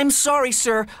 I'm sorry,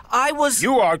 sir. I was...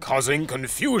 You are causing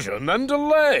confusion and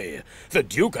delay. The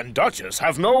Duke and Duchess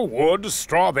have no wood,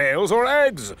 straw bales, or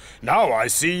eggs. Now I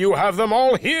see you have them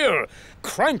all here.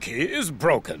 Cranky is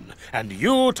broken, and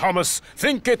you, Thomas,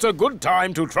 think it's a good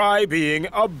time to try being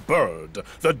a bird.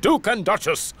 The Duke and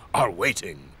Duchess are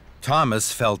waiting.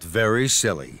 Thomas felt very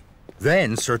silly.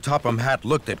 Then Sir Topham Hatt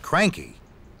looked at Cranky.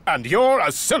 And you're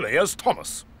as silly as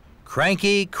Thomas.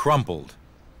 Cranky crumpled.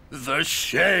 The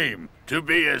shame to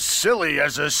be as silly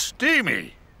as a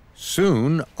steamy.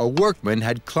 Soon, a workman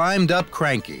had climbed up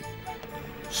Cranky.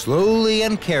 Slowly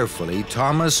and carefully,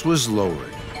 Thomas was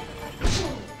lowered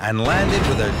and landed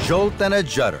with a jolt and a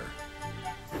judder,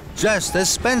 just as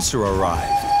Spencer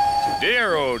arrived.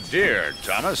 Dear, oh dear,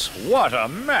 Thomas, what a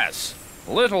mess.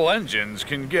 Little engines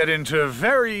can get into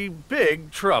very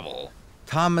big trouble.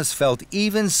 Thomas felt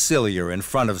even sillier in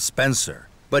front of Spencer,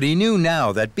 but he knew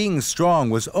now that being strong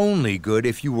was only good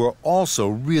if you were also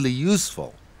really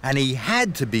useful. And he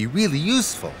had to be really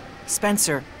useful.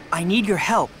 Spencer, I need your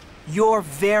help. You're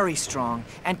very strong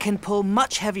and can pull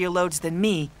much heavier loads than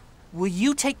me. Will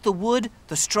you take the wood,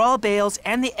 the straw bales,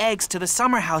 and the eggs to the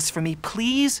summer house for me,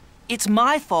 please? It's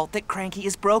my fault that Cranky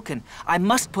is broken. I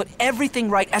must put everything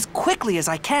right as quickly as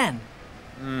I can.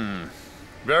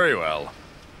 Very well.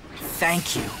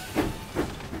 Thank you.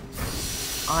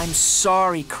 I'm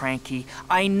sorry, Cranky.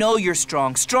 I know you're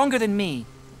strong, stronger than me.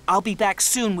 I'll be back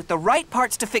soon with the right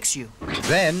parts to fix you.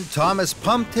 Then Thomas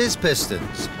pumped his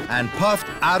pistons and puffed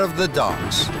out of the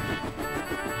docks.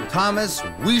 Thomas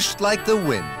wheeshed like the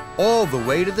wind all the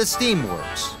way to the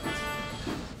steamworks.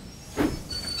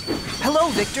 Hello,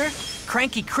 Victor.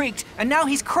 Cranky creaked, and now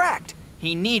he's cracked.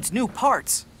 He needs new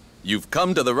parts. You've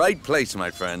come to the right place,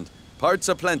 my friend. Parts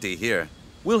aplenty here.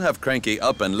 We'll have Cranky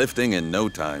up and lifting in no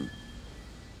time.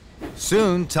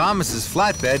 Soon, Thomas's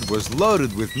flatbed was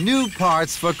loaded with new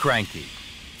parts for Cranky.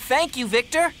 Thank you,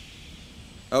 Victor.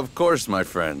 Of course, my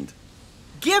friend.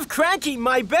 Give Cranky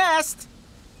my best!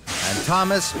 And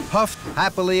Thomas puffed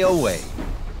happily away.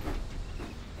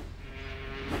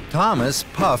 Thomas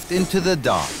puffed into the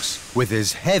docks with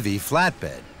his heavy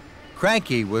flatbed.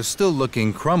 Cranky was still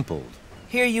looking crumpled.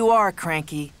 Here you are,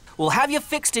 Cranky. We'll have you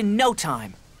fixed in no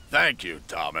time. Thank you,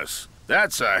 Thomas.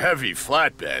 That's a heavy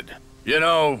flatbed. You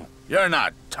know, you're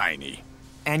not tiny.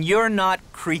 And you're not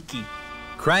creaky.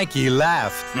 Cranky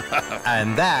laughed,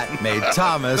 and that made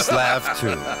Thomas laugh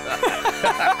too.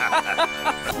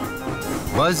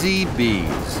 Buzzy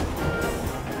bees.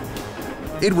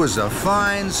 It was a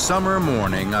fine summer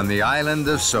morning on the island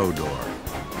of Sodor.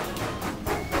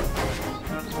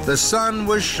 The sun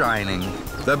was shining,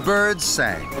 the birds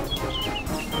sang.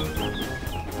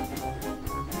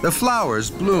 The flowers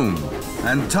bloomed,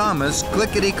 and Thomas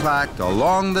clickety-clacked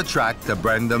along the track to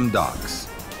Brendam Docks.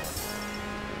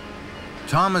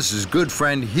 Thomas's good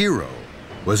friend Hiro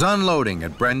was unloading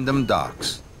at Brendam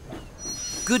Docks.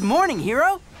 Good morning,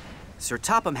 Hiro. Sir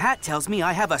Topham Hatt tells me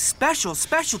I have a special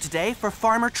today for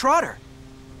Farmer Trotter.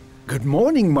 Good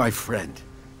morning, my friend.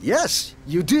 Yes,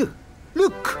 you do.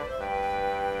 Look.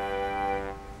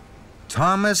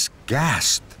 Thomas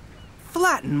gasped.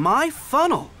 Flatten my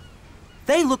funnel.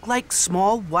 They look like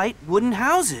small white wooden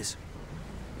houses.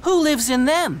 Who lives in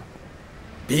them?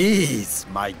 Bees,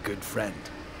 my good friend.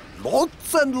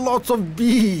 Lots and lots of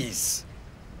bees.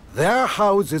 Their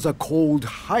houses are called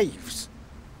hives.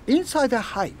 Inside the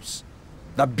hives,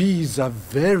 the bees are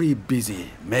very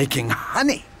busy making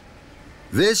honey.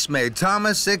 This made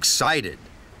Thomas excited.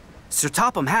 Sir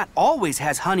Topham Hatt always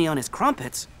has honey on his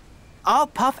crumpets. I'll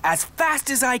puff as fast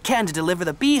as I can to deliver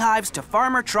the beehives to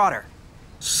Farmer Trotter.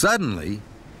 Suddenly,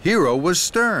 Hiro was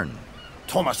stern.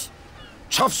 Thomas,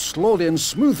 chuff slowly and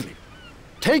smoothly.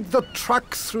 Take the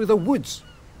truck through the woods.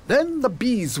 Then the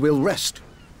bees will rest.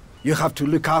 You have to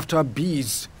look after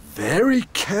bees very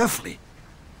carefully.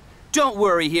 Don't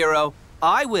worry, Hiro.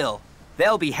 I will.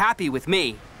 They'll be happy with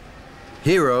me.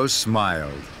 Hiro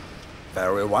smiled.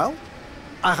 Very well.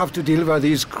 I have to deliver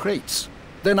these crates.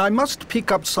 Then I must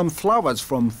pick up some flowers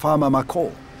from Farmer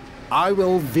McCall. I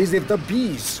will visit the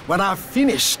bees when I've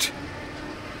finished.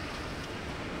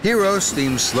 Hiro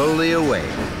steamed slowly away.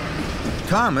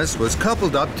 Thomas was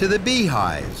coupled up to the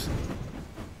beehives.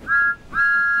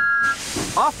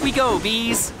 Off we go,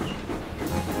 bees.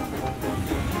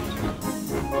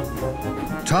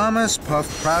 Thomas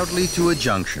puffed proudly to a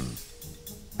junction.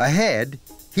 Ahead,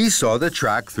 he saw the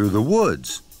track through the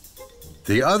woods.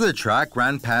 The other track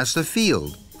ran past a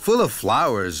field, full of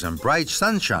flowers and bright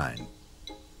sunshine.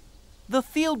 The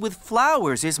field with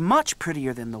flowers is much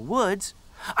prettier than the woods.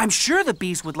 I'm sure the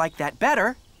bees would like that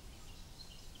better.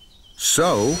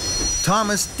 So,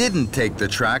 Thomas didn't take the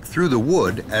track through the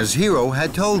wood as Hiro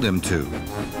had told him to.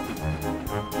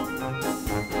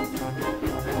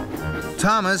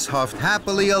 Thomas huffed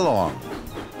happily along.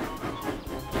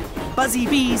 Buzzy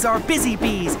bees are busy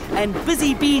bees, and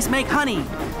busy bees make honey.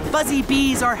 Buzzy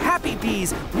bees are happy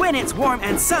bees when it's warm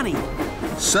and sunny.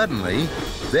 Suddenly,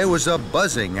 there was a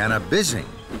buzzing and a bizzing.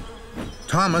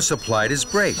 Thomas applied his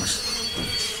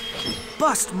brakes.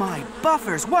 Bust my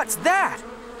buffers, what's that?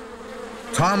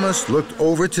 Thomas looked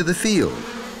over to the field.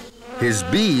 His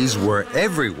bees were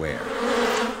everywhere.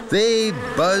 They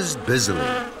buzzed busily,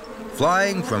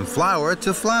 flying from flower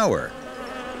to flower.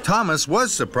 Thomas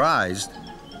was surprised.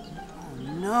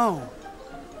 Oh, no.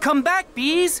 Come back,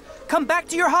 bees! Come back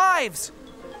to your hives!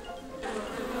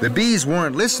 The bees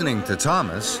weren't listening to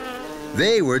Thomas.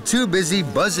 They were too busy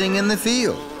buzzing in the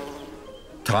field.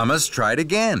 Thomas tried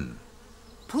again.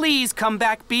 Please come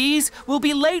back, bees. We'll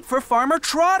be late for Farmer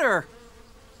Trotter.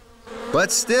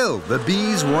 But still, the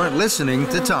bees weren't listening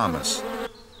to Thomas.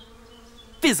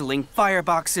 Fizzling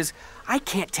fireboxes. I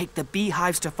can't take the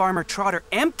beehives to Farmer Trotter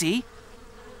empty.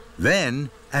 Then,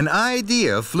 an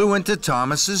idea flew into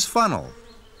Thomas's funnel.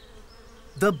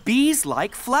 The bees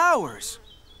like flowers.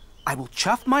 I will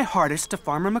chuff my hardest to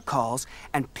Farmer McCall's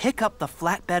and pick up the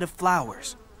flatbed of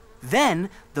flowers. Then,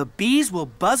 the bees will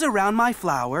buzz around my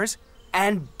flowers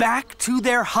and back to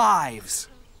their hives.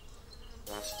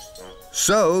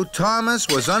 So, Thomas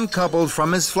was uncoupled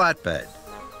from his flatbed.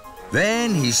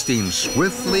 Then he steamed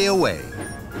swiftly away.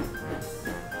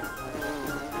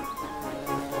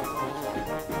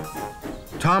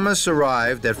 Thomas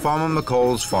arrived at Farmer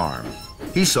McCall's farm.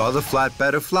 He saw the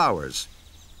flatbed of flowers.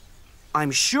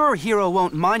 I'm sure Hiro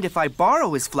won't mind if I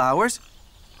borrow his flowers.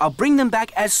 I'll bring them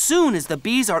back as soon as the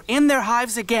bees are in their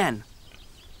hives again.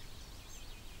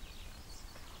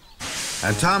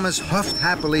 And Thomas huffed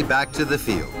happily back to the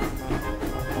field.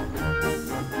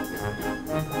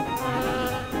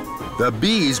 The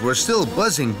bees were still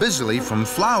buzzing busily from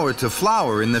flower to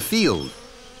flower in the field.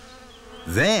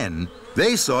 Then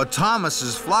they saw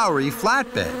Thomas's flowery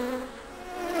flatbed.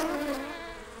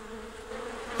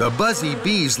 The buzzy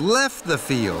bees left the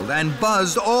field and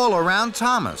buzzed all around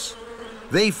Thomas.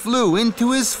 They flew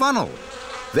into his funnel.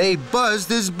 They buzzed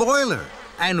his boiler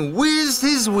and whizzed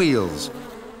his wheels.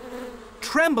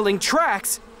 Trembling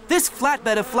tracks! This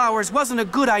flatbed of flowers wasn't a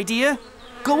good idea.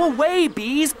 Go away,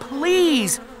 bees,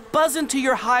 please! Buzz into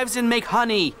your hives and make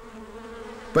honey.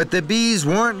 But the bees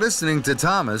weren't listening to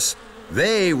Thomas.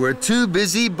 They were too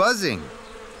busy buzzing.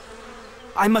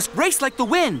 I must race like the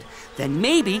wind. Then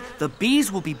maybe the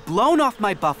bees will be blown off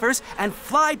my buffers and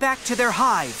fly back to their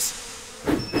hives.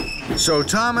 So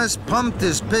Thomas pumped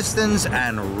his pistons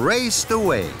and raced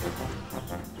away.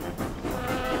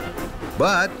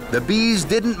 But the bees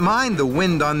didn't mind the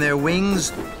wind on their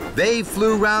wings. They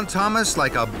flew round Thomas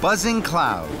like a buzzing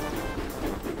cloud.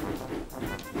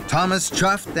 Thomas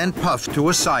chuffed and puffed to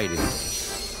a siding.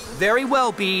 Very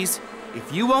well, bees.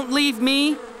 If you won't leave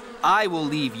me, I will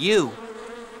leave you.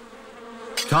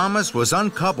 Thomas was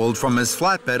uncoupled from his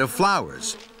flatbed of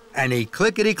flowers, and he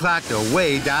clickety-clacked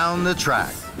away down the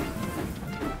track.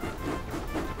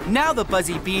 Now the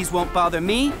buzzy bees won't bother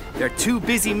me. They're too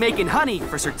busy making honey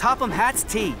for Sir Topham Hatt's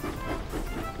tea.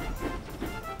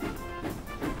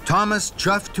 Thomas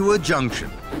chuffed to a junction.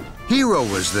 Hiro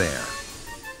was there.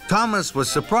 Thomas was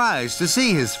surprised to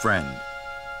see his friend.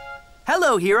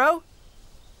 Hello, Hiro.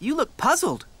 You look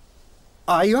puzzled.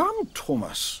 I am,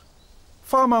 Thomas.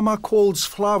 Farmer McCall's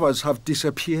flowers have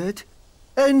disappeared,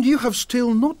 and you have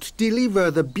still not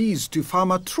delivered the bees to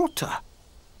Farmer Trotter.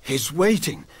 He's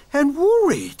waiting and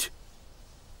worried.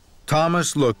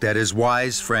 Thomas looked at his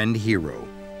wise friend Hiro.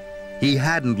 He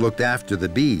hadn't looked after the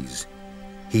bees.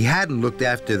 He hadn't looked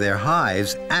after their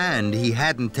hives, and he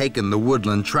hadn't taken the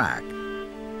woodland track.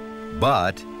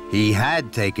 But he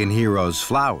had taken Hiro's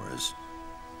flowers.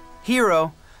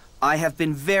 Hiro, I have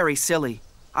been very silly.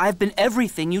 I have been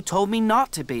everything you told me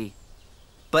not to be.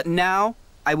 But now,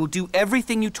 I will do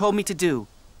everything you told me to do.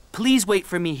 Please wait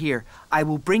for me here. I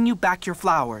will bring you back your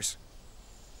flowers.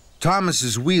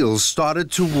 Thomas's wheels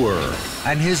started to whir,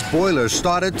 and his boiler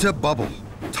started to bubble.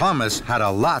 Thomas had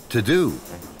a lot to do.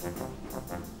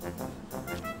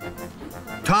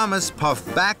 Thomas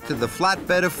puffed back to the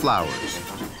flatbed of flowers.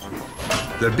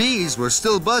 The bees were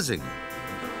still buzzing,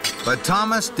 but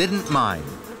Thomas didn't mind.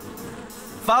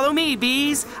 Follow me,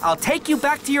 bees. I'll take you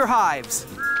back to your hives.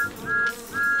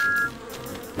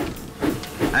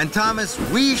 And Thomas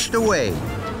wheeshed away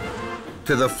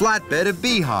to the flatbed of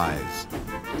beehives.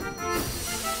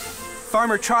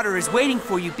 Farmer Trotter is waiting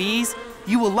for you, bees.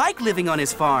 You will like living on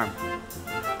his farm.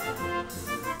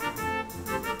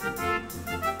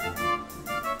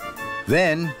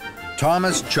 Then,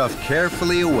 Thomas chuffed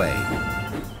carefully away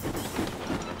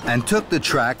and took the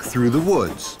track through the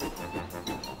woods.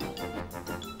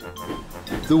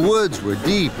 The woods were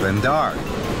deep and dark.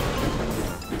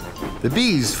 The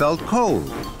bees felt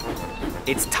cold.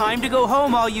 It's time to go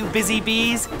home, all you busy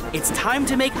bees. It's time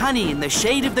to make honey in the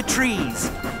shade of the trees.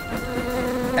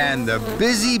 And the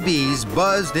busy bees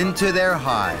buzzed into their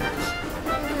hives.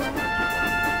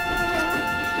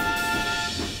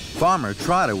 Farmer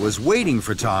Trotter was waiting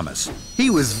for Thomas. He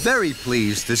was very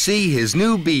pleased to see his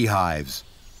new beehives.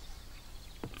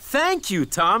 Thank you,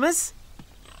 Thomas.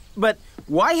 But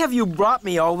why have you brought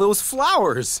me all those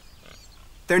flowers?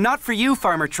 They're not for you,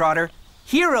 Farmer Trotter.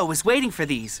 Hiro is waiting for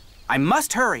these. I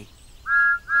must hurry.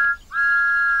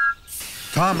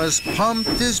 Thomas pumped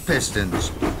his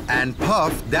pistons and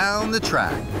puffed down the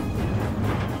track.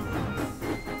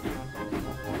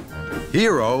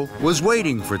 Hiro was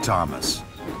waiting for Thomas.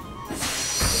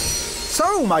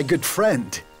 So, my good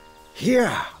friend,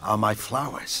 here are my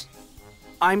flowers.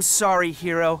 I'm sorry,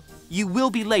 Hiro. You will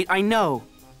be late, I know.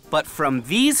 But from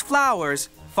these flowers,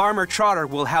 Farmer Trotter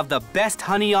will have the best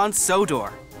honey on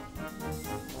Sodor.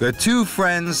 The two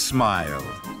friends smiled.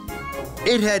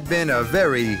 It had been a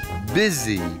very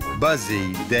busy,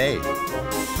 buzzy day.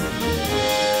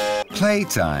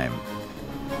 Playtime.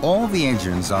 All the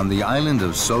engines on the island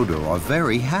of Sodor are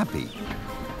very happy.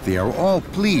 They are all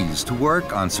pleased to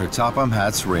work on Sir Topham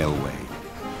Hatt's railway.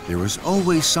 There is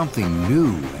always something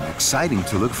new and exciting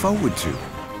to look forward to.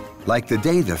 Like the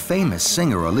day the famous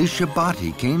singer Alicia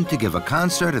Botti came to give a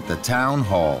concert at the town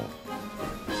hall.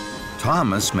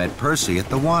 Thomas met Percy at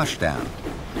the washdown.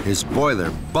 His boiler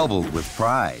bubbled with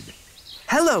pride.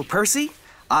 Hello, Percy.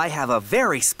 I have a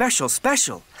very special.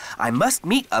 I must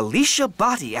meet Alicia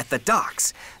Botti at the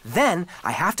docks. Then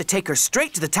I have to take her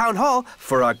straight to the town hall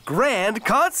for a grand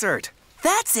concert.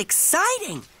 That's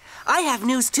exciting! I have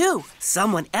news too.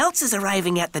 Someone else is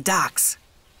arriving at the docks.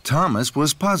 Thomas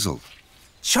was puzzled.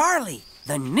 Charlie,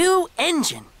 the new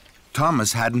engine.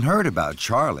 Thomas hadn't heard about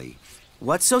Charlie.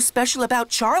 What's so special about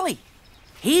Charlie?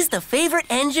 He's the favorite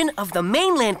engine of the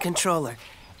mainland controller.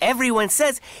 Everyone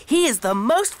says he is the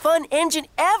most fun engine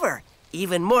ever.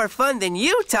 Even more fun than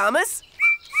you, Thomas.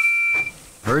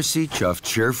 Percy chuffed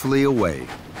cheerfully away.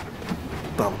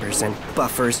 Bumpers and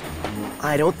buffers.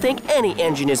 I don't think any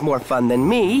engine is more fun than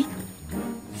me.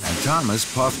 And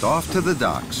Thomas puffed off to the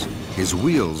docks, his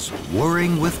wheels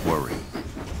whirring with worry.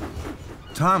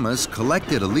 Thomas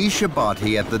collected Alicia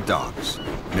Botti at the docks.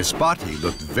 Miss Botti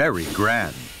looked very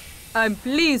grand. I'm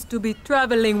pleased to be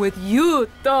traveling with you,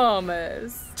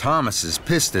 Thomas. Thomas's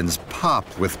pistons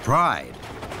popped with pride.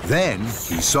 Then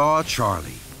he saw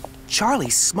Charlie.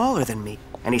 Charlie's smaller than me,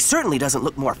 and he certainly doesn't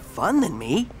look more fun than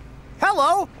me.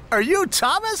 Hello, are you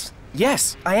Thomas?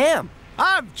 Yes, I am.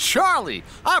 I'm Charlie.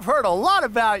 I've heard a lot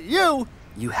about you.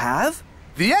 You have?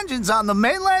 The engines on the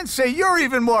mainland say you're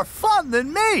even more fun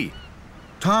than me.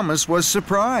 Thomas was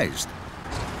surprised.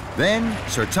 Then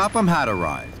Sir Topham Hatt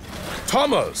arrived.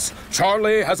 Thomas,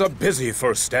 Charlie has a busy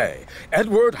first day.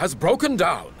 Edward has broken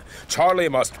down. Charlie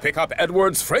must pick up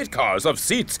Edward's freight cars of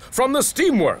seats from the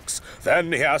steamworks.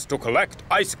 Then he has to collect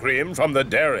ice cream from the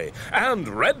dairy and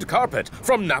red carpet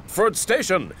from Knapford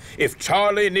Station. If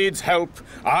Charlie needs help,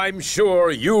 I'm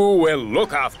sure you will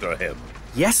look after him.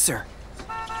 Yes, sir.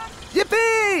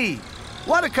 Yippee!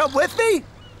 Want to come with me?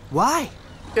 Why?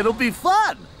 It'll be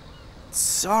fun.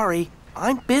 Sorry,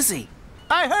 I'm busy.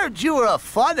 I heard you were a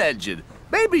fun engine.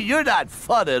 Maybe you're not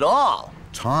fun at all.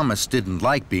 Thomas didn't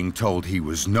like being told he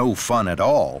was no fun at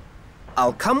all.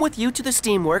 I'll come with you to the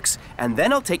steamworks, and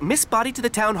then I'll take Miss Botti to the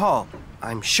town hall.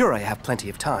 I'm sure I have plenty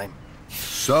of time.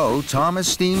 So Thomas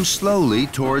steamed slowly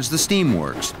towards the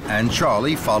steamworks, and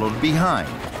Charlie followed behind.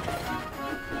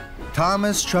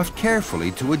 Thomas chuffed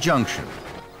carefully to a junction.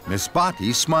 Miss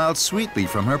Botti smiled sweetly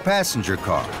from her passenger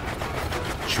car.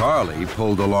 Charlie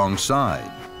pulled alongside.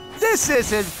 This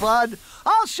isn't fun.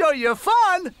 I'll show you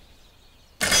fun.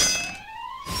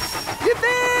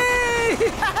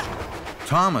 Yippee!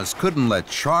 Thomas couldn't let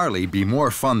Charlie be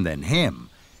more fun than him.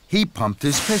 He pumped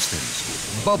his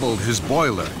pistons, bubbled his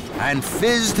boiler, and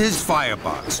fizzed his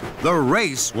firebox. The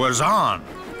race was on.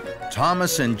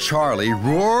 Thomas and Charlie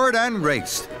roared and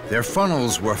raced. Their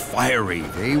funnels were fiery.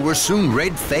 They were soon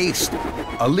red-faced.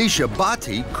 Alicia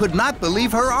Botti could not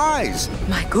believe her eyes.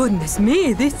 My goodness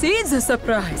me, this is a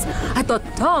surprise. I thought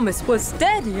Thomas was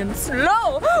steady and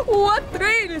slow. What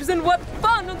thrills and what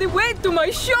fun on the way to my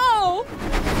show!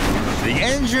 The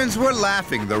engines were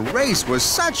laughing. The race was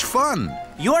such fun.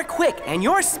 You're quick and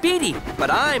you're speedy,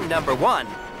 but I'm number one.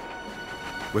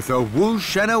 With a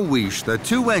whoosh and a wheesh, the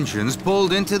two engines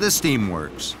pulled into the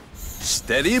steamworks.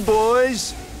 Steady,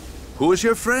 boys. Who is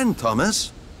your friend,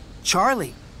 Thomas?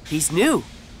 Charlie. He's new.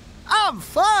 I'm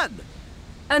Fun.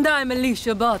 And I'm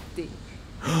Alicia Botti.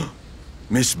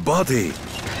 Miss Botti,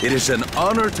 it is an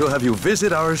honor to have you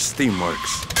visit our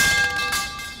steamworks.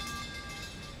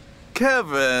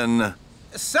 Kevin.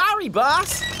 Sorry,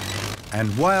 boss.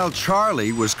 And while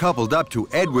Charlie was coupled up to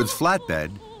Edward's flatbed,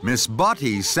 Miss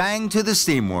Botti sang to the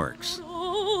steamworks.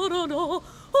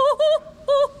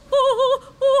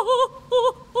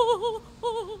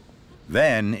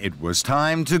 Then it was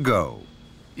time to go.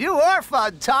 You are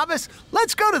fun, Thomas.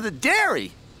 Let's go to the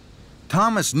dairy.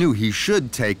 Thomas knew he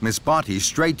should take Miss Botti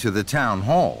straight to the town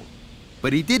hall,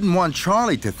 but he didn't want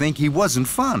Charlie to think he wasn't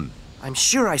fun. I'm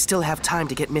sure I still have time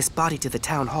to get Miss Botti to the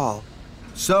town hall.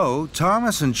 So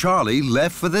Thomas and Charlie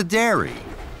left for the dairy.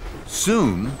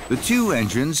 Soon, the two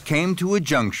engines came to a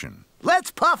junction.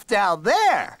 Let's puff down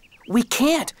there. We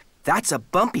can't. That's a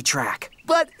bumpy track.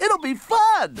 But it'll be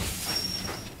fun.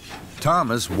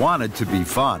 Thomas wanted to be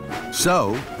fun,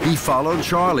 so he followed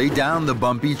Charlie down the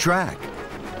bumpy track.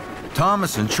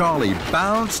 Thomas and Charlie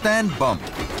bounced and bumped.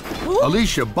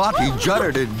 Alicia Botti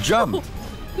juddered and jumped.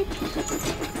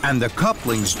 And the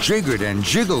couplings jiggered and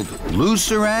jiggled,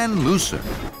 looser and looser.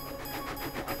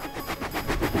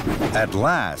 At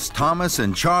last, Thomas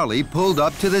and Charlie pulled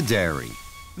up to the dairy.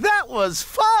 That was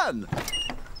fun!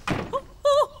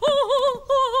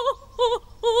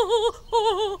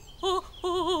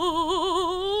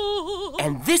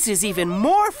 And this is even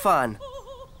more fun.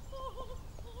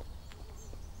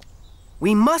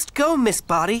 We must go, Miss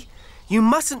Botti. You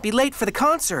mustn't be late for the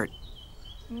concert.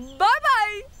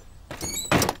 Bye-bye!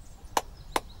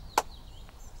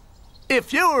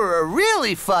 If you were a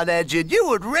really fun engine, you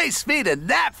would race me to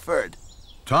Knapford.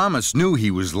 Thomas knew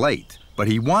he was late, but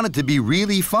he wanted to be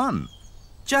really fun.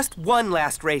 Just one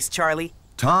last race, Charlie.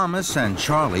 Thomas and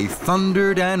Charlie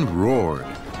thundered and roared.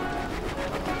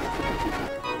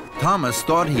 Thomas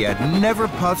thought he had never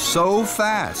puffed so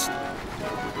fast.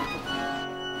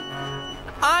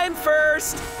 I'm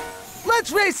first.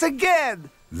 Let's race again.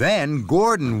 Then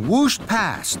Gordon whooshed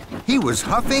past. He was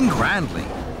huffing grandly.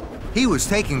 He was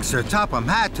taking Sir Topham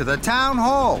Hatt to the town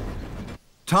hall.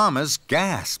 Thomas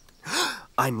gasped.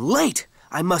 I'm late.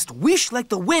 I must whoosh like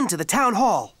the wind to the town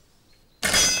hall.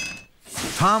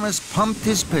 Thomas pumped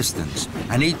his pistons,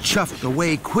 and he chuffed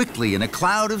away quickly in a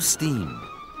cloud of steam.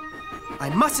 I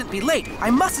mustn't be late.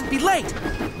 I mustn't be late.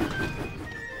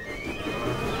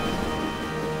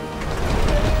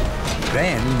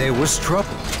 Then there was trouble.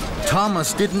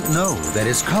 Thomas didn't know that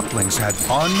his couplings had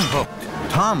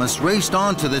unhooked. Thomas raced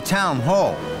on to the town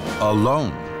hall,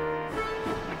 alone.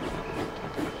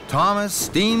 Thomas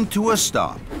steamed to a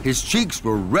stop. His cheeks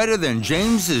were redder than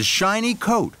James's shiny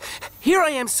coat. Here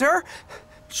I am, sir.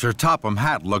 Sir Topham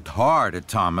Hatt looked hard at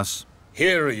Thomas.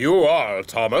 Here you are,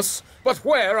 Thomas. But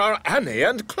where are Annie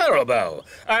and Clarabelle?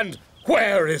 And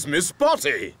where is Miss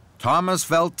Botti? Thomas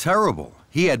felt terrible.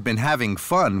 He had been having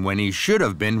fun when he should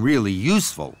have been really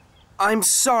useful. I'm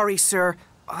sorry, sir.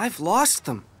 I've lost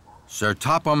them. Sir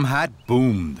Topham Hatt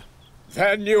boomed.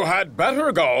 Then you had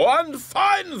better go and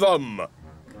find them.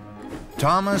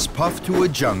 Thomas puffed to a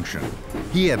junction.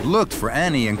 He had looked for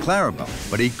Annie and Clarabelle,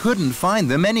 but he couldn't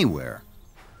find them anywhere.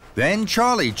 Then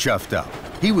Charlie chuffed up.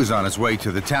 He was on his way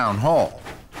to the town hall.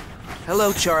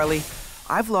 Hello, Charlie.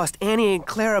 I've lost Annie and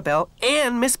Clarabelle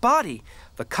and Miss Botti.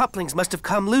 The couplings must have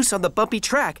come loose on the bumpy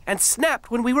track and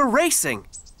snapped when we were racing.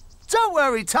 Don't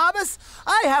worry, Thomas.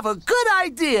 I have a good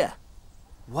idea.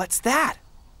 What's that?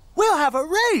 We'll have a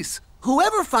race.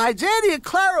 Whoever finds Annie and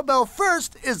Clarabelle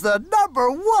first is the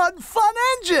 #1 fun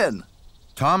engine.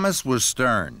 Thomas was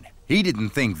stern. He didn't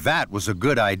think that was a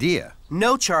good idea.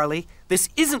 No, Charlie. This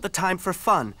isn't the time for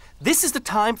fun. This is the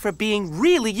time for being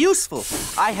really useful.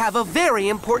 I have a very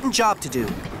important job to do.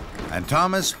 And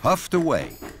Thomas huffed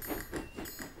away.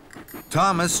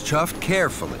 Thomas chuffed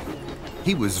carefully.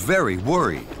 He was very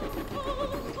worried.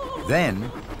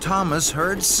 Then Thomas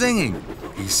heard singing.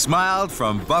 He smiled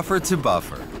from buffer to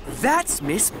buffer. That's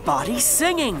Miss Botti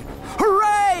singing!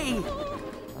 Hooray!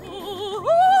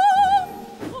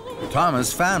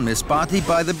 Thomas found Miss Botti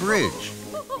by the bridge.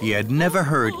 He had never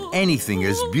heard anything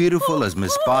as beautiful as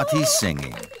Miss Botti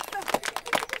singing.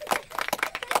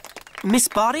 Miss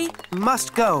Botti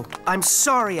must go. I'm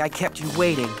sorry I kept you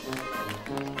waiting.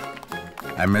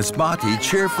 And Miss Botti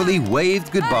cheerfully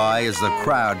waved goodbye as the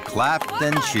crowd clapped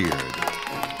and cheered.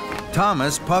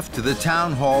 Thomas puffed to the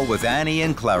town hall with Annie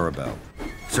and Clarabelle.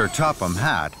 Sir Topham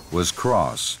Hatt was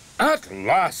cross. At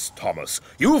last, Thomas.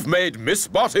 You've made Miss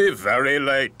Botti very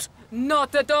late.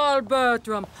 Not at all,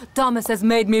 Bertram. Thomas has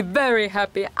made me very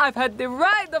happy. I've had the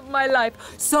ride of my life.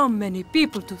 So many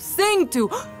people to sing to,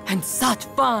 and such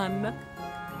fun.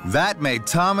 That made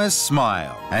Thomas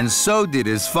smile, and so did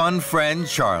his fun friend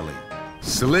Charlie.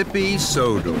 Slippy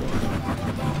Sodor.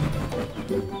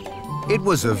 It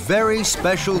was a very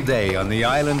special day on the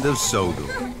island of Sodor.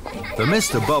 The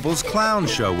Mr. Bubbles clown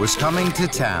show was coming to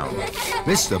town.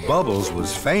 Mr. Bubbles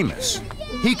was famous.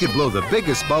 He could blow the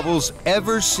biggest bubbles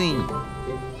ever seen.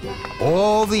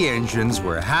 All the engines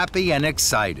were happy and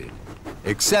excited,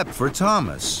 except for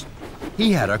Thomas.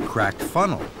 He had a cracked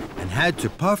funnel and had to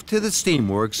puff to the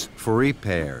steamworks for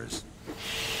repairs.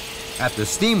 At the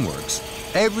steamworks,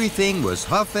 everything was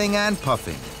huffing and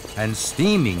puffing, and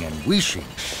steaming and wheeshing,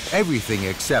 everything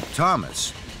except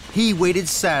Thomas. He waited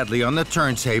sadly on the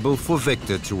turntable for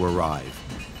Victor to arrive.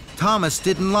 Thomas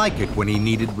didn't like it when he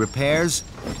needed repairs.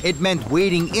 It meant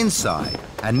waiting inside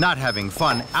and not having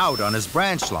fun out on his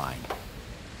branch line.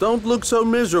 Don't look so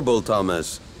miserable,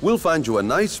 Thomas. We'll find you a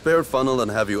nice spare funnel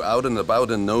and have you out and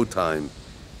about in no time.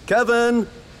 Kevin,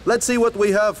 let's see what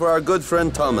we have for our good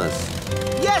friend Thomas.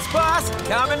 Yes, boss!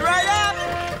 Coming right up!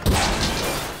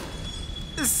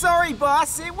 Sorry,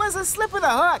 boss. It was a slip of the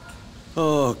hook.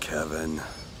 Oh, Kevin.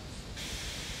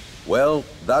 Well,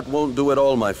 that won't do at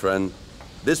all, my friend.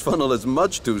 This funnel is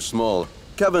much too small.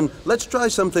 Kevin, let's try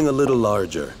something a little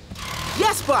larger.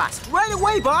 Yes, boss. Right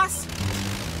away, boss.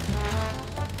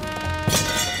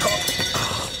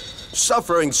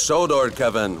 Suffering Sodor,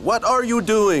 Kevin. What are you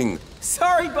doing?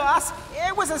 Sorry, boss.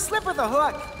 It was a slip of the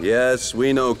hook. Yes,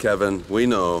 we know, Kevin. We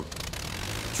know.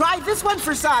 Try this one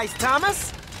for size,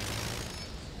 Thomas.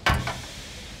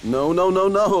 No, no, no,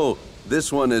 no.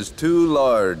 This one is too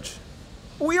large.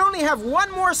 We only have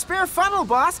one more spare funnel,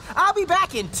 boss. I'll be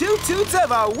back in 2 toots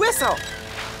of a whistle.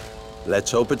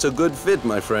 Let's hope it's a good fit,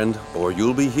 my friend, or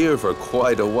you'll be here for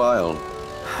quite a while.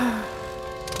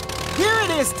 Here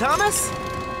it is, Thomas.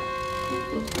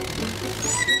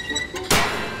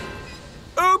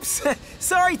 Oops.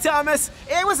 Sorry, Thomas.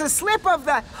 It was a slip of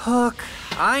the hook.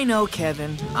 I know,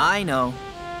 Kevin. I know.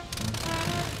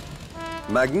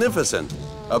 Magnificent.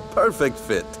 A perfect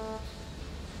fit.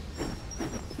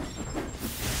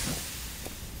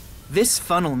 This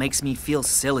funnel makes me feel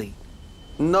silly.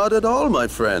 Not at all, my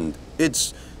friend.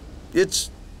 It's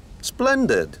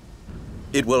splendid.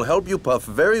 It will help you puff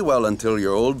very well until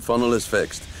your old funnel is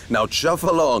fixed. Now chuff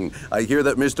along. I hear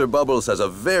that Mr. Bubbles has a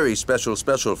very special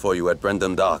for you at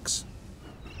Brendam Docks.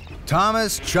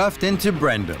 Thomas chuffed into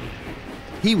Brendam.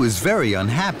 He was very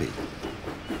unhappy.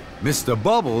 Mr.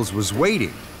 Bubbles was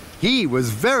waiting. He was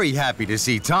very happy to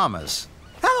see Thomas.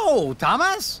 Hello,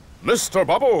 Thomas. Mr.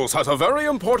 Bubbles has a very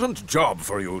important job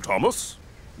for you, Thomas.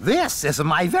 This is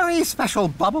my very special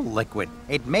bubble liquid.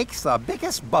 It makes the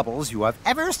biggest bubbles you have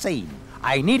ever seen.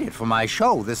 I need it for my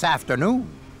show this afternoon.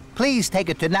 Please take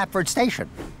it to Knapford Station.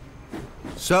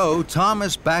 So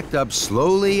Thomas backed up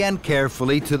slowly and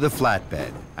carefully to the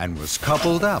flatbed and was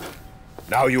coupled up.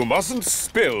 Now you mustn't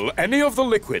spill any of the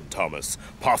liquid, Thomas.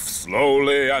 Puff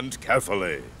slowly and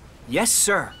carefully. Yes,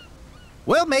 sir.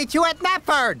 We'll meet you at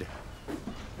Knapford.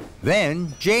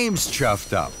 Then James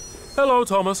chuffed up. Hello,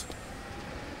 Thomas.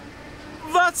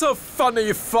 That's a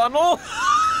funny funnel.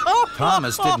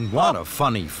 Thomas didn't want a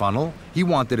funny funnel. He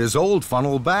wanted his old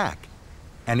funnel back.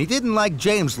 And he didn't like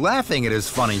James laughing at his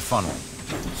funny funnel.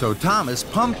 So Thomas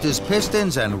pumped his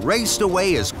pistons and raced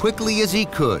away as quickly as he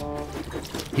could.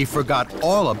 He forgot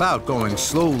all about going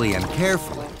slowly and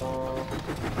carefully.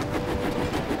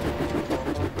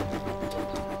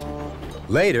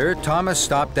 Later, Thomas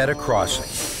stopped at a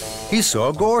crossing. He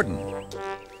saw Gordon.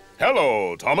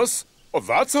 Hello, Thomas. Oh,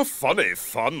 that's a funny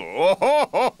funnel.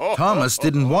 Thomas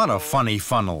didn't want a funny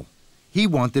funnel. He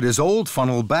wanted his old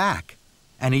funnel back.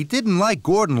 And he didn't like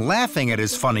Gordon laughing at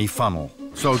his funny funnel.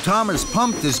 So Thomas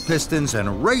pumped his pistons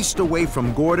and raced away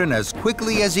from Gordon as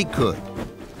quickly as he could.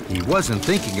 He wasn't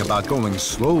thinking about going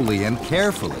slowly and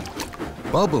carefully.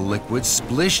 Bubble liquid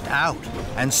splished out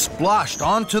and sploshed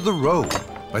onto the road.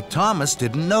 But Thomas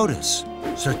didn't notice.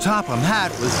 Sir Topham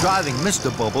Hatt was driving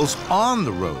Mr. Bubbles on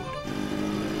the road.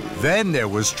 Then there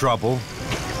was trouble.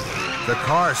 The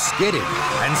car skidded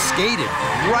and skated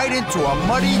right into a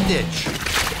muddy ditch.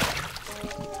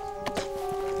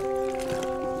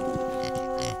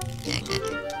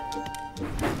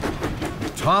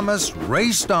 Thomas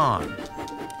raced on.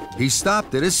 He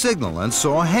stopped at a signal and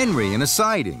saw Henry in a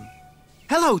siding.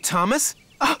 Hello, Thomas.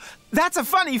 Oh, that's a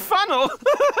funny funnel.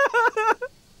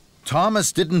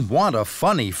 Thomas didn't want a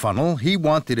funny funnel. He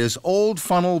wanted his old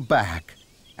funnel back.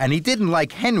 And he didn't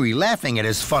like Henry laughing at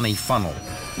his funny funnel.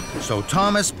 So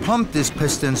Thomas pumped his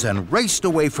pistons and raced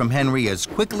away from Henry as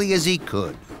quickly as he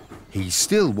could. He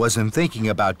still wasn't thinking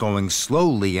about going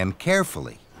slowly and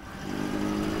carefully.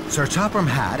 Sir Topham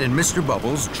Hatt and Mr.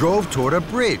 Bubbles drove toward a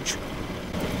bridge.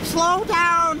 Slow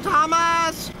down,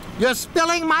 Thomas! You're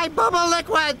spilling my bubble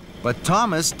liquid! But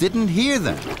Thomas didn't hear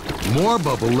them. More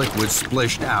bubble liquid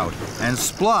splished out and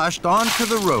splashed onto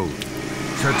the road.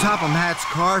 Sir Topham Hatt's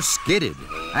car skidded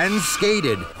and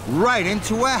skated right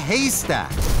into a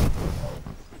haystack.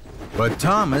 But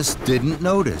Thomas didn't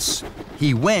notice.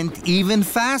 He went even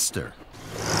faster.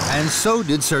 And so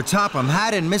did Sir Topham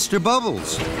Hatt and Mr.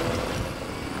 Bubbles.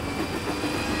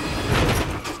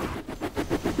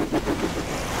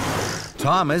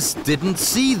 Thomas didn't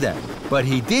see them, but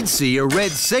he did see a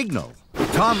red signal.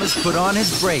 Thomas put on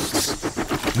his brakes.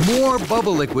 More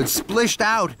bubble liquid splished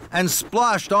out and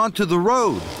splashed onto the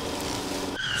road.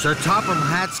 Sir Topham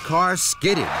Hatt's car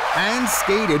skidded and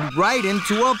skated right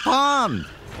into a pond.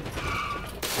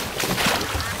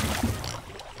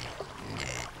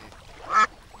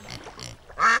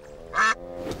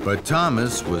 But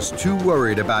Thomas was too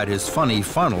worried about his funny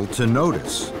funnel to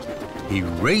notice. He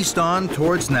raced on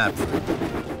towards Knapford.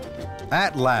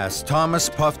 At last, Thomas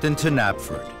puffed into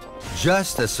Knapford,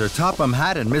 just as Sir Topham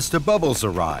Hatt and Mr. Bubbles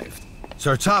arrived.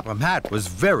 Sir Topham Hatt was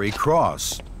very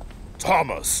cross.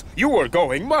 Thomas, you were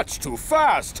going much too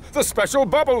fast. The special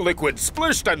bubble liquid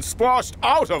splished and splashed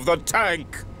out of the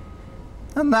tank.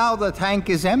 And now the tank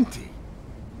is empty.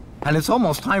 And it's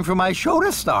almost time for my show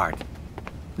to start.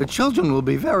 The children will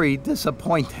be very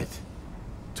disappointed.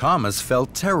 Thomas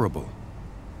felt terrible.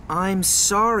 I'm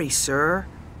sorry, sir.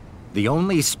 The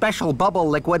only special bubble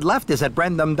liquid left is at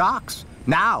Brendam Docks.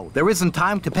 Now, there isn't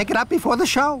time to pick it up before the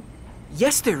show.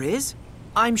 Yes, there is.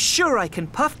 I'm sure I can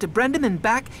puff to Brendam and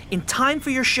back in time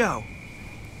for your show.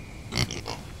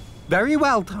 Very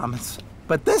well, Thomas.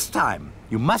 But this time,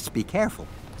 you must be careful.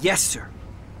 Yes, sir.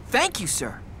 Thank you,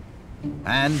 sir.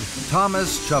 And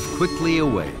Thomas chuffed quickly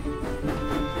away.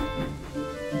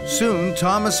 Soon,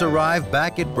 Thomas arrived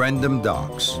back at Brendam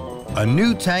Docks. A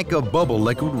new tank of bubble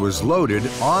liquid was loaded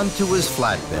onto his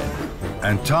flatbed,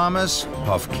 and Thomas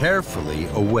puffed carefully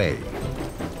away.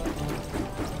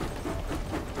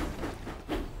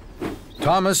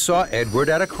 Thomas saw Edward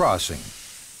at a crossing.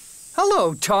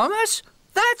 Hello, Thomas.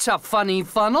 That's a funny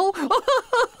funnel.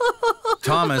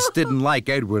 Thomas didn't like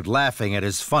Edward laughing at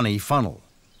his funny funnel.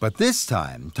 But this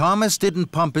time, Thomas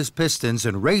didn't pump his pistons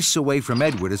and race away from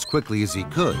Edward as quickly as he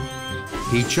could.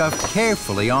 He chuffed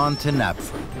carefully on to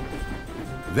Knapford.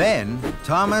 Then,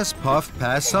 Thomas puffed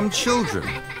past some children.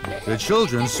 The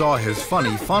children saw his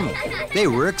funny funnel. They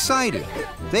were excited.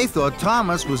 They thought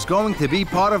Thomas was going to be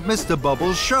part of Mr.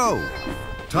 Bubbles' show.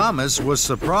 Thomas was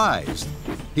surprised.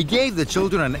 He gave the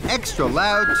children an extra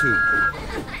loud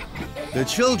toot. The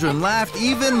children laughed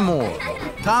even more.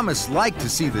 Thomas liked to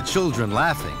see the children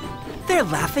laughing. They're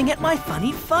laughing at my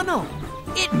funny funnel.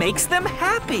 It makes them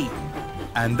happy.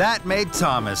 And that made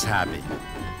Thomas happy.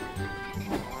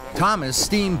 Thomas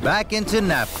steamed back into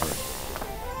Knapford.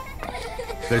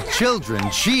 The children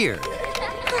cheered.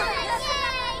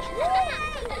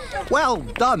 Well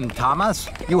done, Thomas.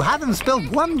 You haven't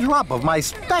spilled one drop of my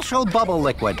special bubble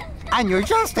liquid. And you're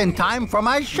just in time for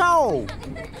my show.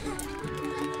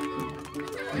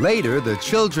 Later, the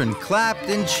children clapped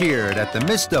and cheered at the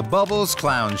Mr. Bubbles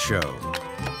Clown Show.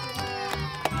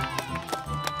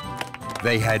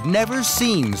 They had never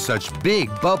seen such big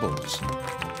bubbles.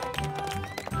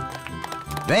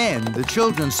 Then the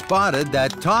children spotted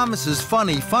that Thomas's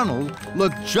funny funnel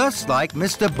looked just like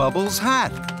Mr. Bubbles'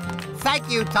 hat. Thank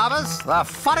you, Thomas. The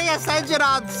funniest engine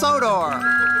on Sodor.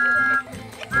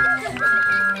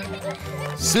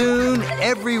 Soon,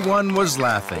 everyone was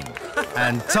laughing,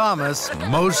 and Thomas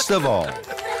most of all.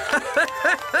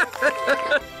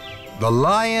 The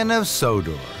Lion of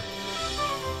Sodor.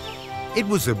 It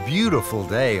was a beautiful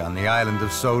day on the island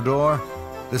of Sodor.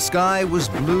 The sky was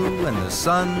blue and the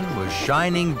sun was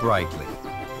shining brightly.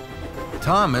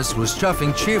 Thomas was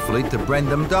chuffing cheerfully to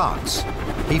Brendam Docks.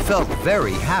 He felt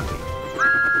very happy.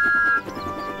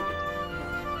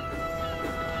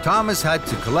 Thomas had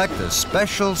to collect a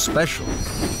special,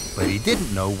 but he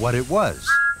didn't know what it was.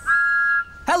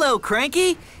 Hello,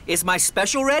 Cranky. Is my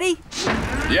special ready?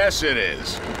 Yes, it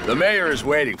is. The mayor is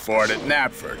waiting for it at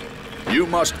Knapford. You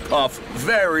must puff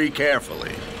very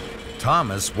carefully.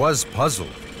 Thomas was puzzled.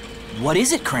 What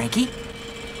is it, Cranky?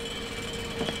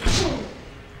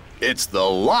 It's the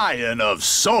Lion of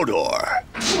Sodor.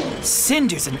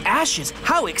 Cinders and ashes.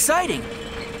 How exciting.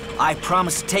 I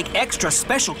promise to take extra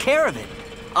special care of it.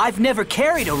 I've never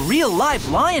carried a real live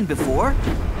lion before.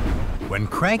 When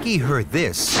Cranky heard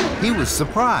this, he was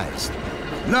surprised.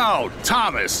 No,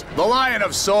 Thomas, the Lion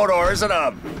of Sodor isn't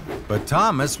a... But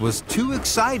Thomas was too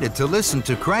excited to listen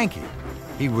to Cranky.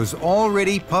 He was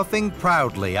already puffing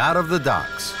proudly out of the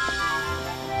docks.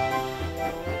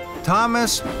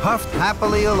 Thomas puffed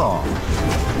happily along.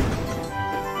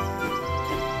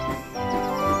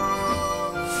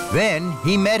 Then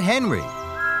he met Henry.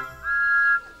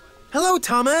 Hello,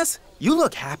 Thomas. You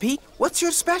look happy. What's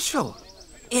your special?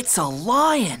 It's a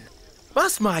lion.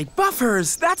 Bust my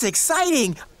buffers. That's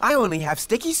exciting. I only have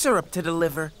sticky syrup to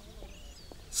deliver.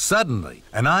 Suddenly,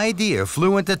 an idea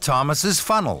flew into Thomas's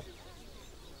funnel.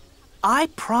 I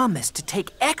promised to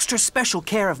take extra special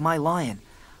care of my lion.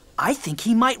 I think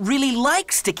he might really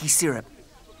like sticky syrup.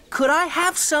 Could I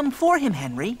have some for him,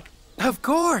 Henry? Of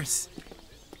course.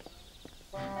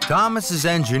 Thomas's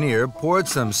engineer poured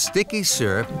some sticky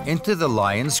syrup into the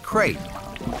lion's crate.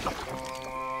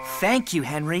 Thank you,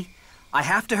 Henry. I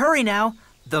have to hurry now.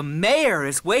 The mayor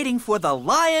is waiting for the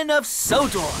Lion of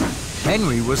Sodor.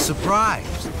 Henry was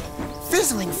surprised.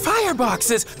 Fizzling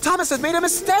fireboxes! Thomas has made a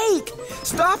mistake!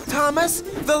 Stop, Thomas!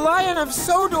 The Lion of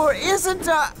Sodor isn't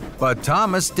a... But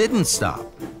Thomas didn't stop,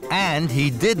 and he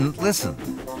didn't listen.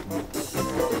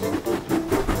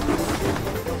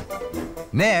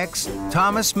 Next,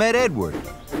 Thomas met Edward.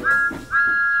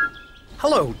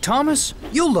 Hello, Thomas.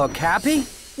 You look happy.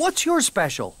 What's your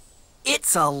special?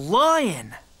 It's a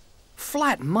lion.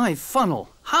 Flatten my funnel.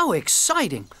 How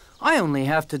exciting. I only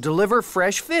have to deliver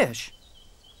fresh fish.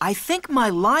 I think my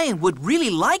lion would really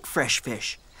like fresh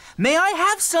fish. May I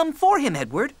have some for him,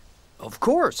 Edward? Of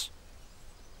course.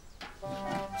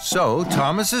 So,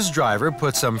 Thomas's driver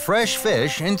put some fresh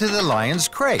fish into the lion's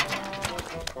crate.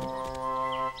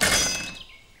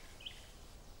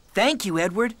 Thank you,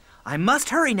 Edward. I must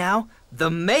hurry now.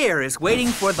 The mayor is waiting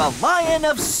for the Lion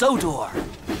of Sodor.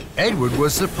 Edward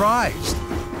was surprised.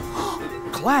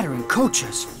 Clattering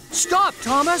coaches. Stop,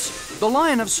 Thomas! The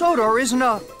Lion of Sodor isn't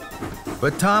a...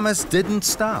 But Thomas didn't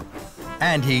stop,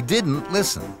 and he didn't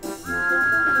listen.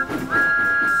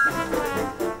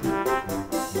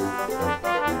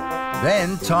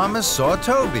 Then Thomas saw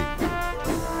Toby.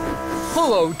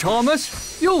 Hello,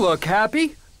 Thomas. You look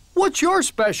happy. What's your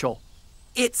special?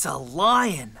 It's a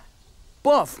lion.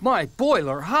 Buff my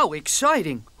boiler, how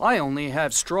exciting. I only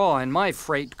have straw in my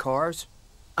freight cars.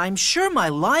 I'm sure my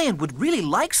lion would really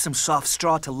like some soft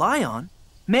straw to lie on.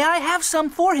 May I have some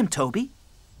for him, Toby?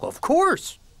 Of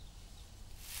course.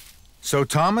 So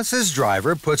Thomas's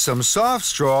driver put some soft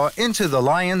straw into the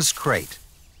lion's crate.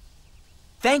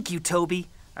 Thank you, Toby.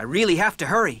 I really have to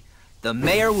hurry. The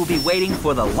mayor will be waiting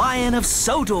for the Lion of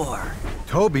Sodor.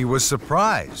 Toby was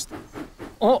surprised.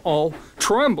 Uh-oh,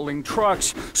 trembling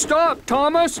trucks. Stop,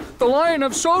 Thomas! The Lion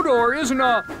of Sodor isn't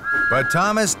a... But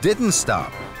Thomas didn't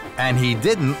stop, and he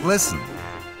didn't listen.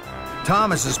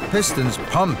 Thomas's pistons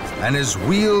pumped and his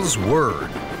wheels whirred.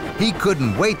 He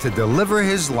couldn't wait to deliver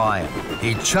his lion.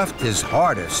 He chuffed his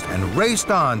hardest and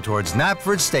raced on towards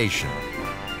Knapford Station.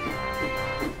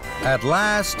 At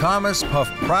last, Thomas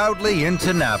puffed proudly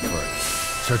into Knapford.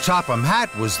 Sir Topham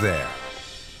Hatt was there.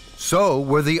 So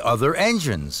were the other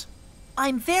engines.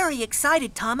 I'm very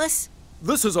excited, Thomas.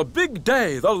 This is a big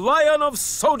day. The Lion of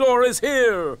Sodor is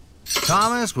here.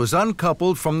 Thomas was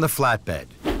uncoupled from the flatbed,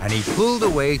 and he pulled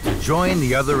away to join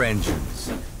the other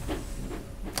engines.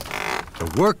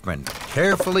 The workmen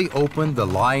carefully opened the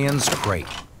lion's crate.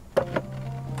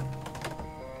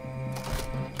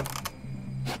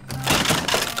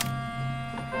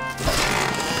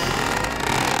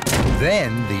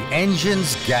 Then the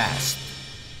engines gasped.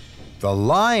 The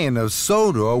Lion of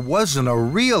Sodor wasn't a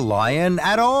real lion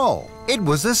at all. It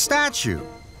was a statue.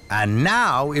 And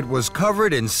now it was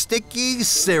covered in sticky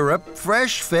syrup,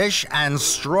 fresh fish, and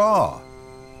straw.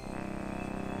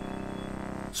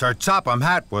 Sir Topham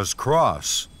Hatt was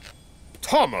cross.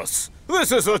 Thomas,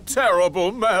 this is a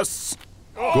terrible mess.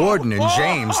 Gordon and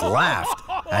James laughed,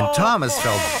 and Thomas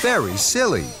felt very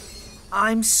silly.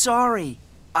 I'm sorry.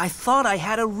 I thought I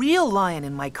had a real lion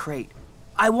in my crate.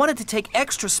 I wanted to take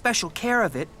extra special care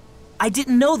of it. I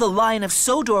didn't know the Lion of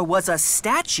Sodor was a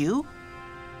statue.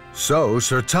 So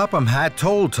Sir Topham Hatt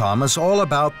told Thomas all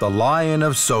about the Lion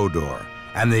of Sodor,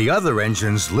 and the other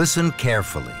engines listened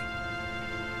carefully.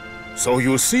 So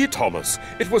you see, Thomas,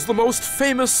 it was the most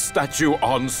famous statue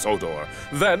on Sodor.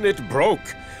 Then it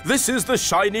broke. This is the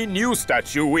shiny new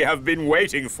statue we have been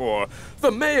waiting for.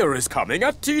 The mayor is coming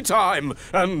at tea time,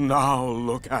 and now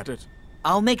look at it.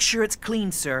 I'll make sure it's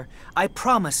clean, sir. I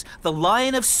promise the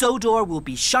Lion of Sodor will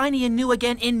be shiny and new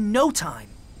again in no time.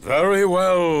 Very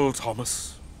well,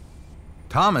 Thomas.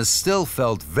 Thomas still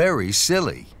felt very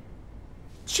silly.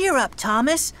 Cheer up,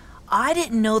 Thomas. I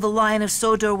didn't know the Lion of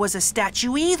Sodor was a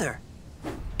statue either.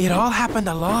 It all happened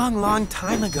a long, long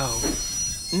time ago.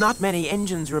 Not many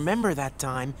engines remember that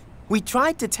time. We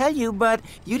tried to tell you, but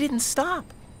you didn't stop.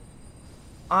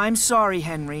 I'm sorry,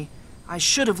 Henry. I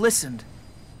should have listened.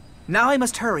 Now I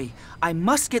must hurry. I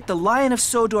must get the Lion of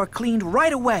Sodor cleaned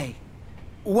right away.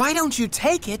 Why don't you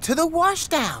take it to the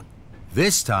washdown?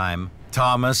 This time,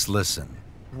 Thomas listened.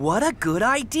 What a good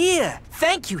idea!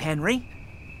 Thank you, Henry.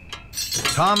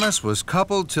 Thomas was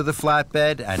coupled to the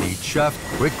flatbed and he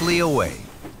chuffed quickly away.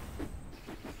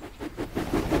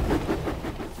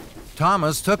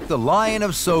 Thomas took the Lion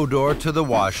of Sodor to the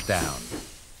washdown.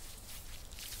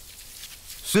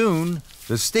 Soon,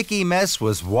 the sticky mess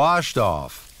was washed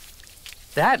off.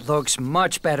 That looks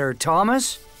much better,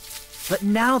 Thomas. But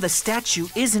now the statue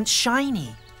isn't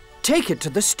shiny. Take it to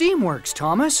the steamworks,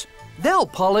 Thomas. They'll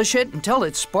polish it until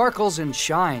it sparkles and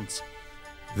shines.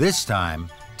 This time,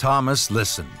 Thomas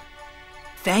listened.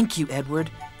 Thank you,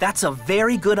 Edward. That's a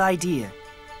very good idea.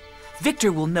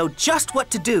 Victor will know just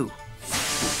what to do.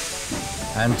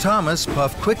 And Thomas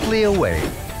puffed quickly away.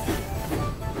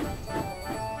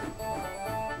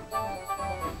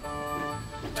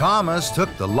 Thomas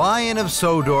took the Lion of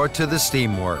Sodor to the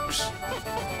steamworks.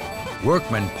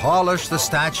 Workmen polished the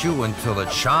statue until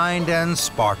it shined and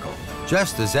sparkled,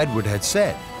 just as Edward had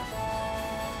said.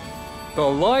 The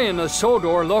Lion of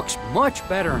Sodor looks much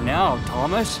better now,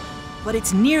 Thomas. But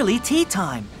it's nearly tea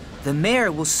time. The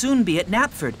mayor will soon be at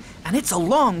Knapford, and it's a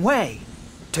long way.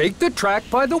 Take the track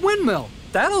by the windmill.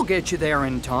 That'll get you there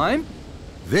in time.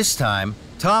 This time,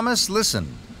 Thomas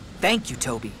listened. Thank you,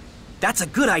 Toby. That's a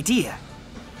good idea.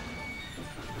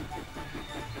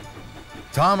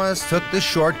 Thomas took the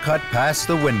shortcut past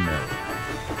the windmill.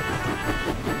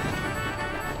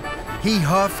 He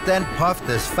huffed and puffed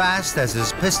as fast as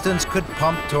his pistons could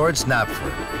pump towards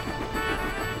Knapford.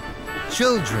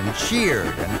 Children cheered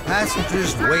and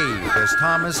passengers waved as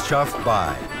Thomas chuffed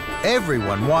by.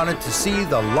 Everyone wanted to see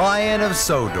the Lion of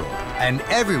Sodor, and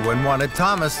everyone wanted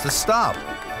Thomas to stop.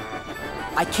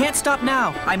 I can't stop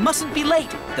now. I mustn't be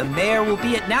late. The mayor will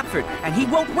be at Knapford, and he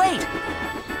won't wait.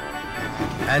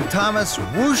 And Thomas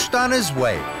whooshed on his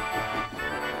way.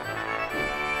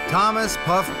 Thomas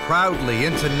puffed proudly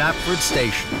into Knapford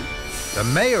Station. The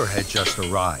mayor had just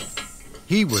arrived.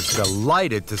 He was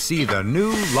delighted to see the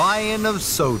new Lion of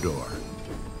Sodor.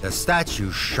 The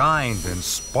statue shined and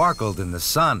sparkled in the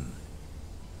sun.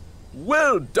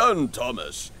 Well done,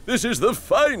 Thomas. This is the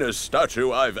finest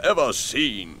statue I've ever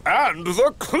seen. And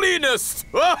the cleanest!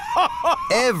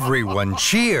 Everyone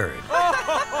cheered.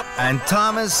 And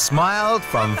Thomas smiled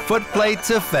from footplate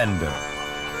to fender.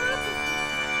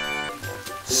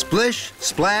 Splish,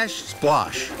 splash,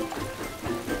 splosh.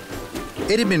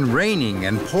 It had been raining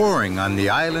and pouring on the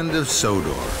island of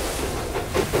Sodor.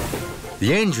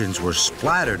 The engines were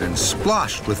splattered and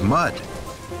sploshed with mud.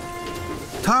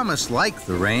 Thomas liked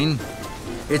the rain.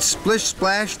 It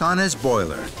splish-splashed on his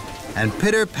boiler and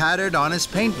pitter-pattered on his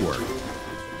paintwork.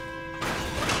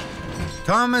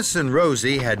 Thomas and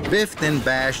Rosie had biffed and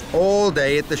bashed all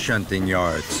day at the shunting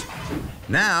yards.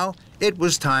 Now it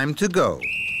was time to go.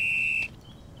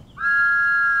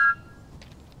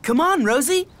 Come on,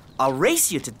 Rosie. I'll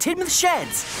race you to Tidmouth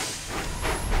Sheds.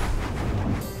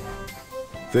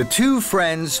 The two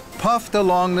friends puffed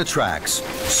along the tracks,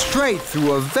 straight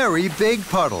through a very big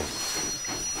puddle.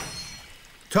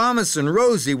 Thomas and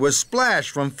Rosie were splashed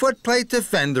from footplate to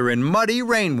fender in muddy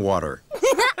rainwater.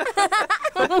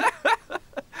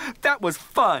 That was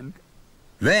fun.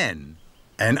 Then,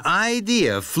 an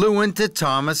idea flew into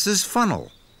Thomas's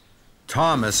funnel.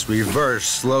 Thomas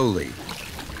reversed slowly.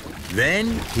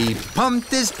 Then he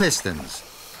pumped his pistons.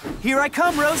 Here I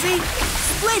come, Rosie.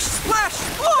 Splish, splash,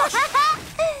 splosh!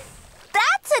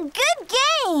 That's a good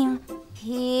game.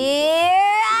 Here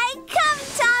I come,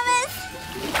 Thomas.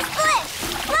 Splish,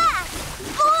 splash,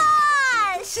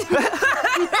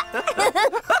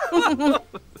 splash!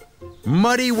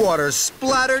 Muddy water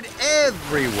splattered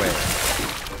everywhere.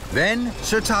 Then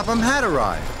Sir Topham had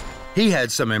arrived. He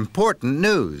had some important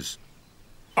news.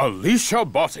 Alicia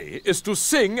Botti is to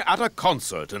sing at a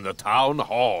concert in the town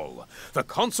hall. The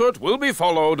concert will be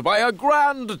followed by a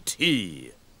grand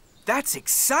tea. That's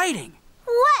exciting.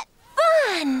 What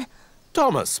fun!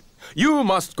 Thomas, you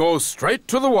must go straight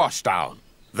to the washdown.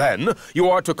 Then you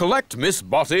are to collect Miss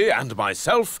Botti and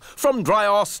myself from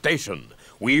Dryaw Station.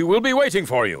 We will be waiting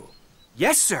for you.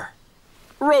 Yes, sir.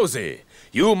 Rosie,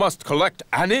 you must collect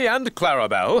Annie and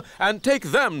Clarabelle and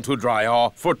take them to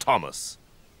Dryaw for Thomas.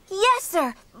 Yes,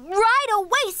 sir. Right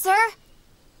away, sir.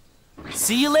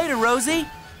 See you later, Rosie.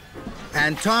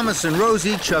 And Thomas and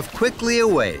Rosie chuffed quickly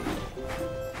away.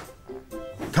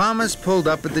 Thomas pulled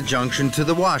up at the junction to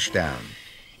the washdown.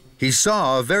 He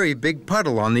saw a very big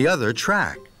puddle on the other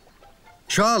track.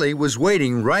 Charlie was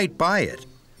waiting right by it.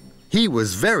 He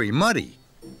was very muddy.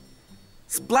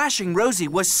 Splashing Rosie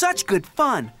was such good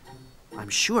fun. I'm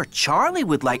sure Charlie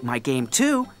would like my game,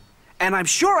 too. And I'm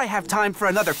sure I have time for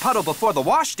another puddle before the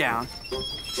washdown.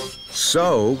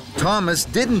 So, Thomas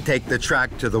didn't take the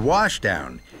track to the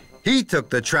washdown. He took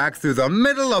the track through the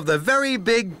middle of the very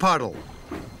big puddle.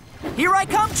 Here I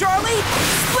come, Charlie!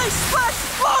 Splish, splash,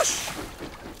 splosh!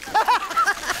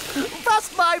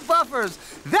 Bust my buffers!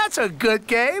 That's a good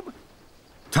game!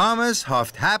 Thomas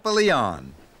huffed happily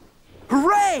on.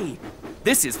 Hooray!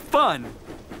 This is fun!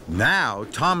 Now,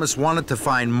 Thomas wanted to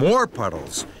find more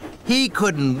puddles. He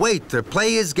couldn't wait to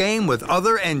play his game with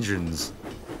other engines.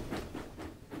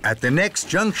 At the next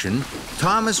junction,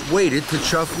 Thomas waited to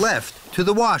chuff left to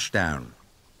the washdown.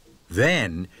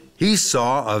 Then, he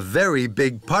saw a very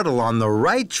big puddle on the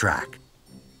right track.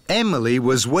 Emily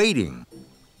was waiting.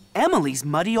 Emily's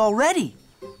muddy already.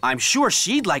 I'm sure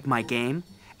she'd like my game,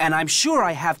 and I'm sure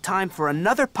I have time for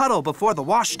another puddle before the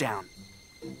washdown.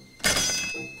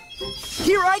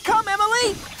 Here I come,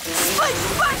 Emily! Splish,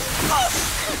 splash, splosh!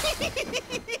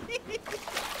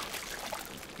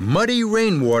 Muddy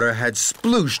rainwater had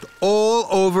splooshed all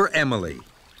over Emily,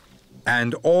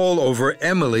 and all over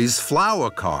Emily's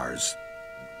flour cars.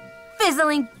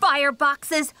 Fizzling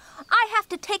fireboxes! I have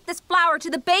to take this flour to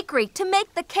the bakery to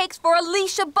make the cakes for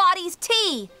Alicia Bottie's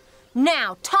tea.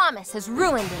 Now Thomas has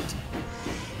ruined it.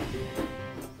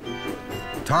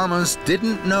 Thomas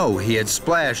didn't know he had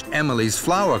splashed Emily's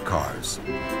flour cars.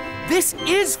 This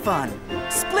is fun!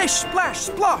 Splish, splash,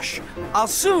 splosh! I'll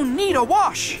soon need a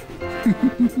wash!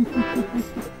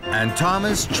 And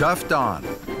Thomas chuffed on,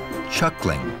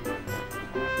 chuckling.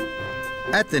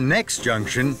 At the next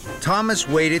junction, Thomas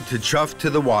waited to chuff to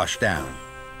the washdown.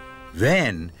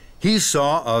 Then he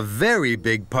saw a very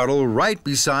big puddle right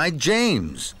beside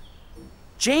James.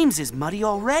 James is muddy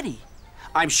already.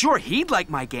 I'm sure he'd like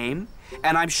my game,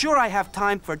 and I'm sure I have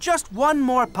time for just one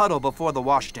more puddle before the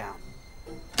washdown.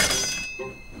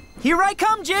 Here I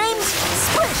come, James!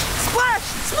 Splish, splash,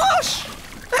 splosh!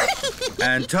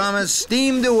 And Thomas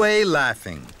steamed away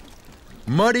laughing.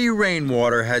 Muddy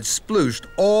rainwater had splooshed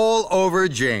all over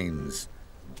James,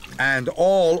 and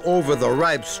all over the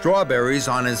ripe strawberries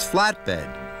on his flatbed.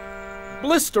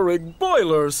 Blistering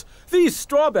boilers! These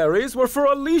strawberries were for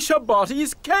Alicia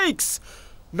Bottie's cakes!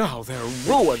 Now they're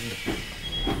ruined.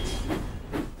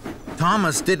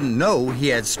 Thomas didn't know he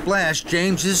had splashed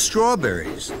James's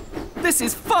strawberries. This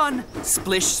is fun!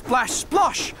 Splish, splash,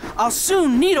 splosh! I'll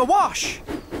soon need a wash!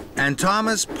 And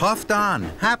Thomas puffed on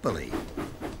happily.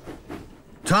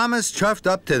 Thomas chuffed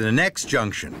up to the next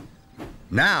junction.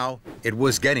 Now it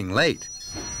was getting late.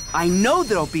 I know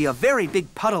there'll be a very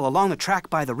big puddle along the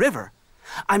track by the river.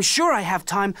 I'm sure I have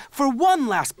time for one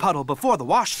last puddle before the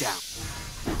washdown.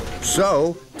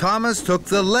 So Thomas took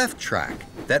the left track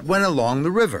that went along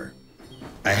the river.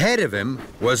 Ahead of him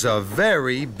was a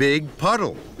very big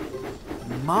puddle.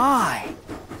 My!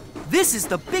 This is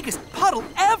the biggest puddle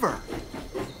ever!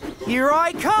 Here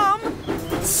I come!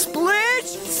 Splish,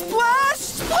 splash,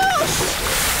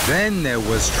 splash! Then there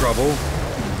was trouble.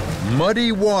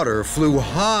 Muddy water flew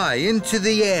high into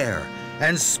the air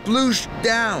and splooshed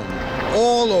down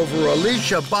all over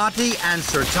Alicia Bottie and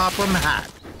Sir Topham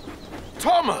Hatt.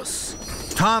 Thomas!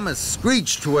 Thomas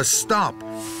screeched to a stop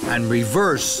and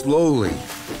reversed slowly.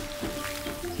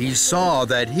 He saw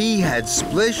that he had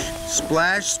splish,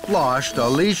 splash, splashed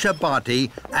Alicia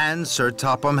Bottie and Sir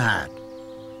Topham Hatt.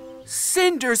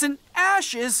 Cinders and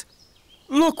ashes!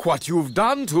 Look what you've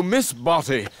done to Miss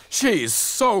Bottie. She's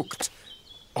soaked.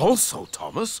 Also,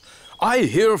 Thomas, I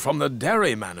hear from the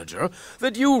dairy manager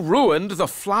that you ruined the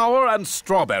flour and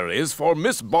strawberries for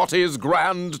Miss Bottie's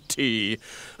grand tea.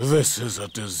 This is a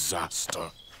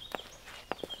disaster.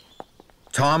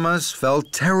 Thomas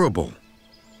felt terrible.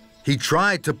 He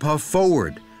tried to puff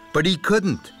forward, but he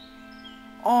couldn't.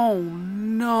 Oh,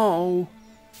 no.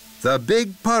 The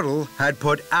big puddle had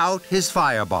put out his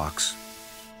firebox.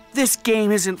 This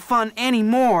game isn't fun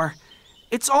anymore.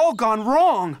 It's all gone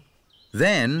wrong.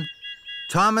 Then,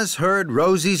 Thomas heard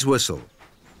Rosie's whistle.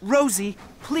 Rosie,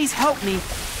 please help me.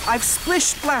 I've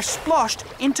splish-splash-splashed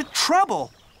into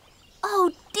trouble.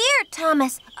 Oh, dear,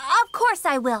 Thomas. Of course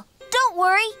I will. Don't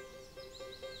worry.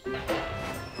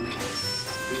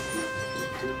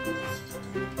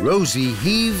 Rosie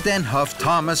heaved and huffed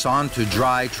Thomas onto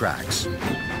dry tracks.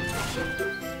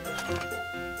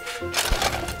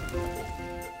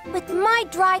 With my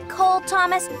dry coal,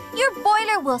 Thomas, your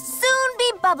boiler will soon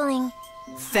be bubbling.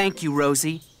 Thank you,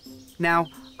 Rosie. Now,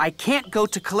 I can't go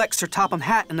to collect Sir Topham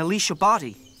Hatt and Alicia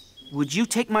Bottie. Would you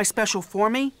take my special for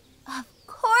me? Of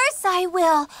course I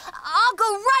will. I'll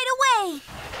go right away.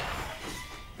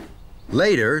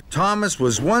 Later, Thomas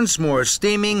was once more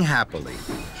steaming happily.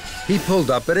 He pulled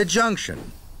up at a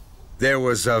junction. There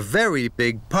was a very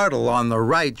big puddle on the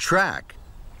right track.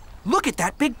 Look at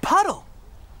that big puddle.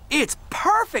 It's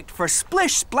perfect for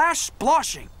splish, splash,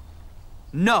 sploshing.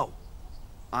 No,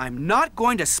 I'm not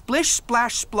going to splish,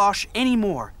 splash, splosh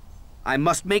anymore. I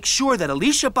must make sure that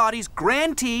Alicia Body's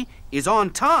grand tea is on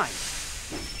time.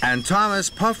 And Thomas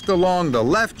puffed along the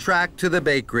left track to the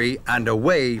bakery and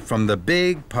away from the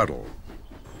big puddle.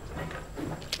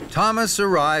 Thomas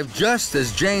arrived just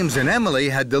as James and Emily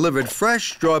had delivered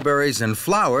fresh strawberries and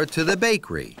flour to the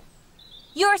bakery.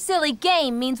 Your silly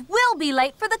game means we'll be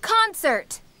late for the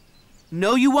concert.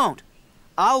 No, you won't.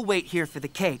 I'll wait here for the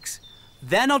cakes.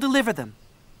 Then I'll deliver them.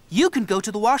 You can go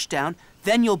to the washdown,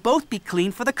 then you'll both be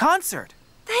clean for the concert.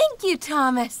 Thank you,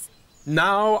 Thomas.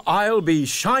 Now I'll be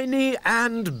shiny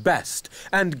and best,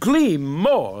 and gleam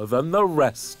more than the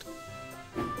rest.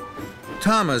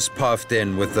 Thomas puffed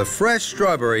in with the fresh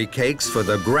strawberry cakes for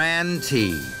the grand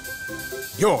tea.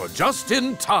 You're just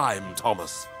in time,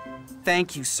 Thomas.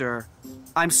 Thank you, sir.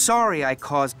 I'm sorry I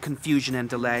caused confusion and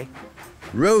delay.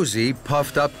 Rosie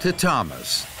puffed up to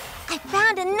Thomas. I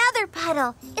found another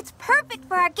puddle. It's perfect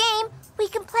for our game. We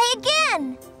can play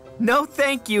again. No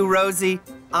thank you, Rosie.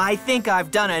 I think I've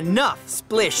done enough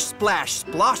splish, splash,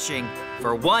 sploshing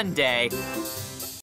for one day.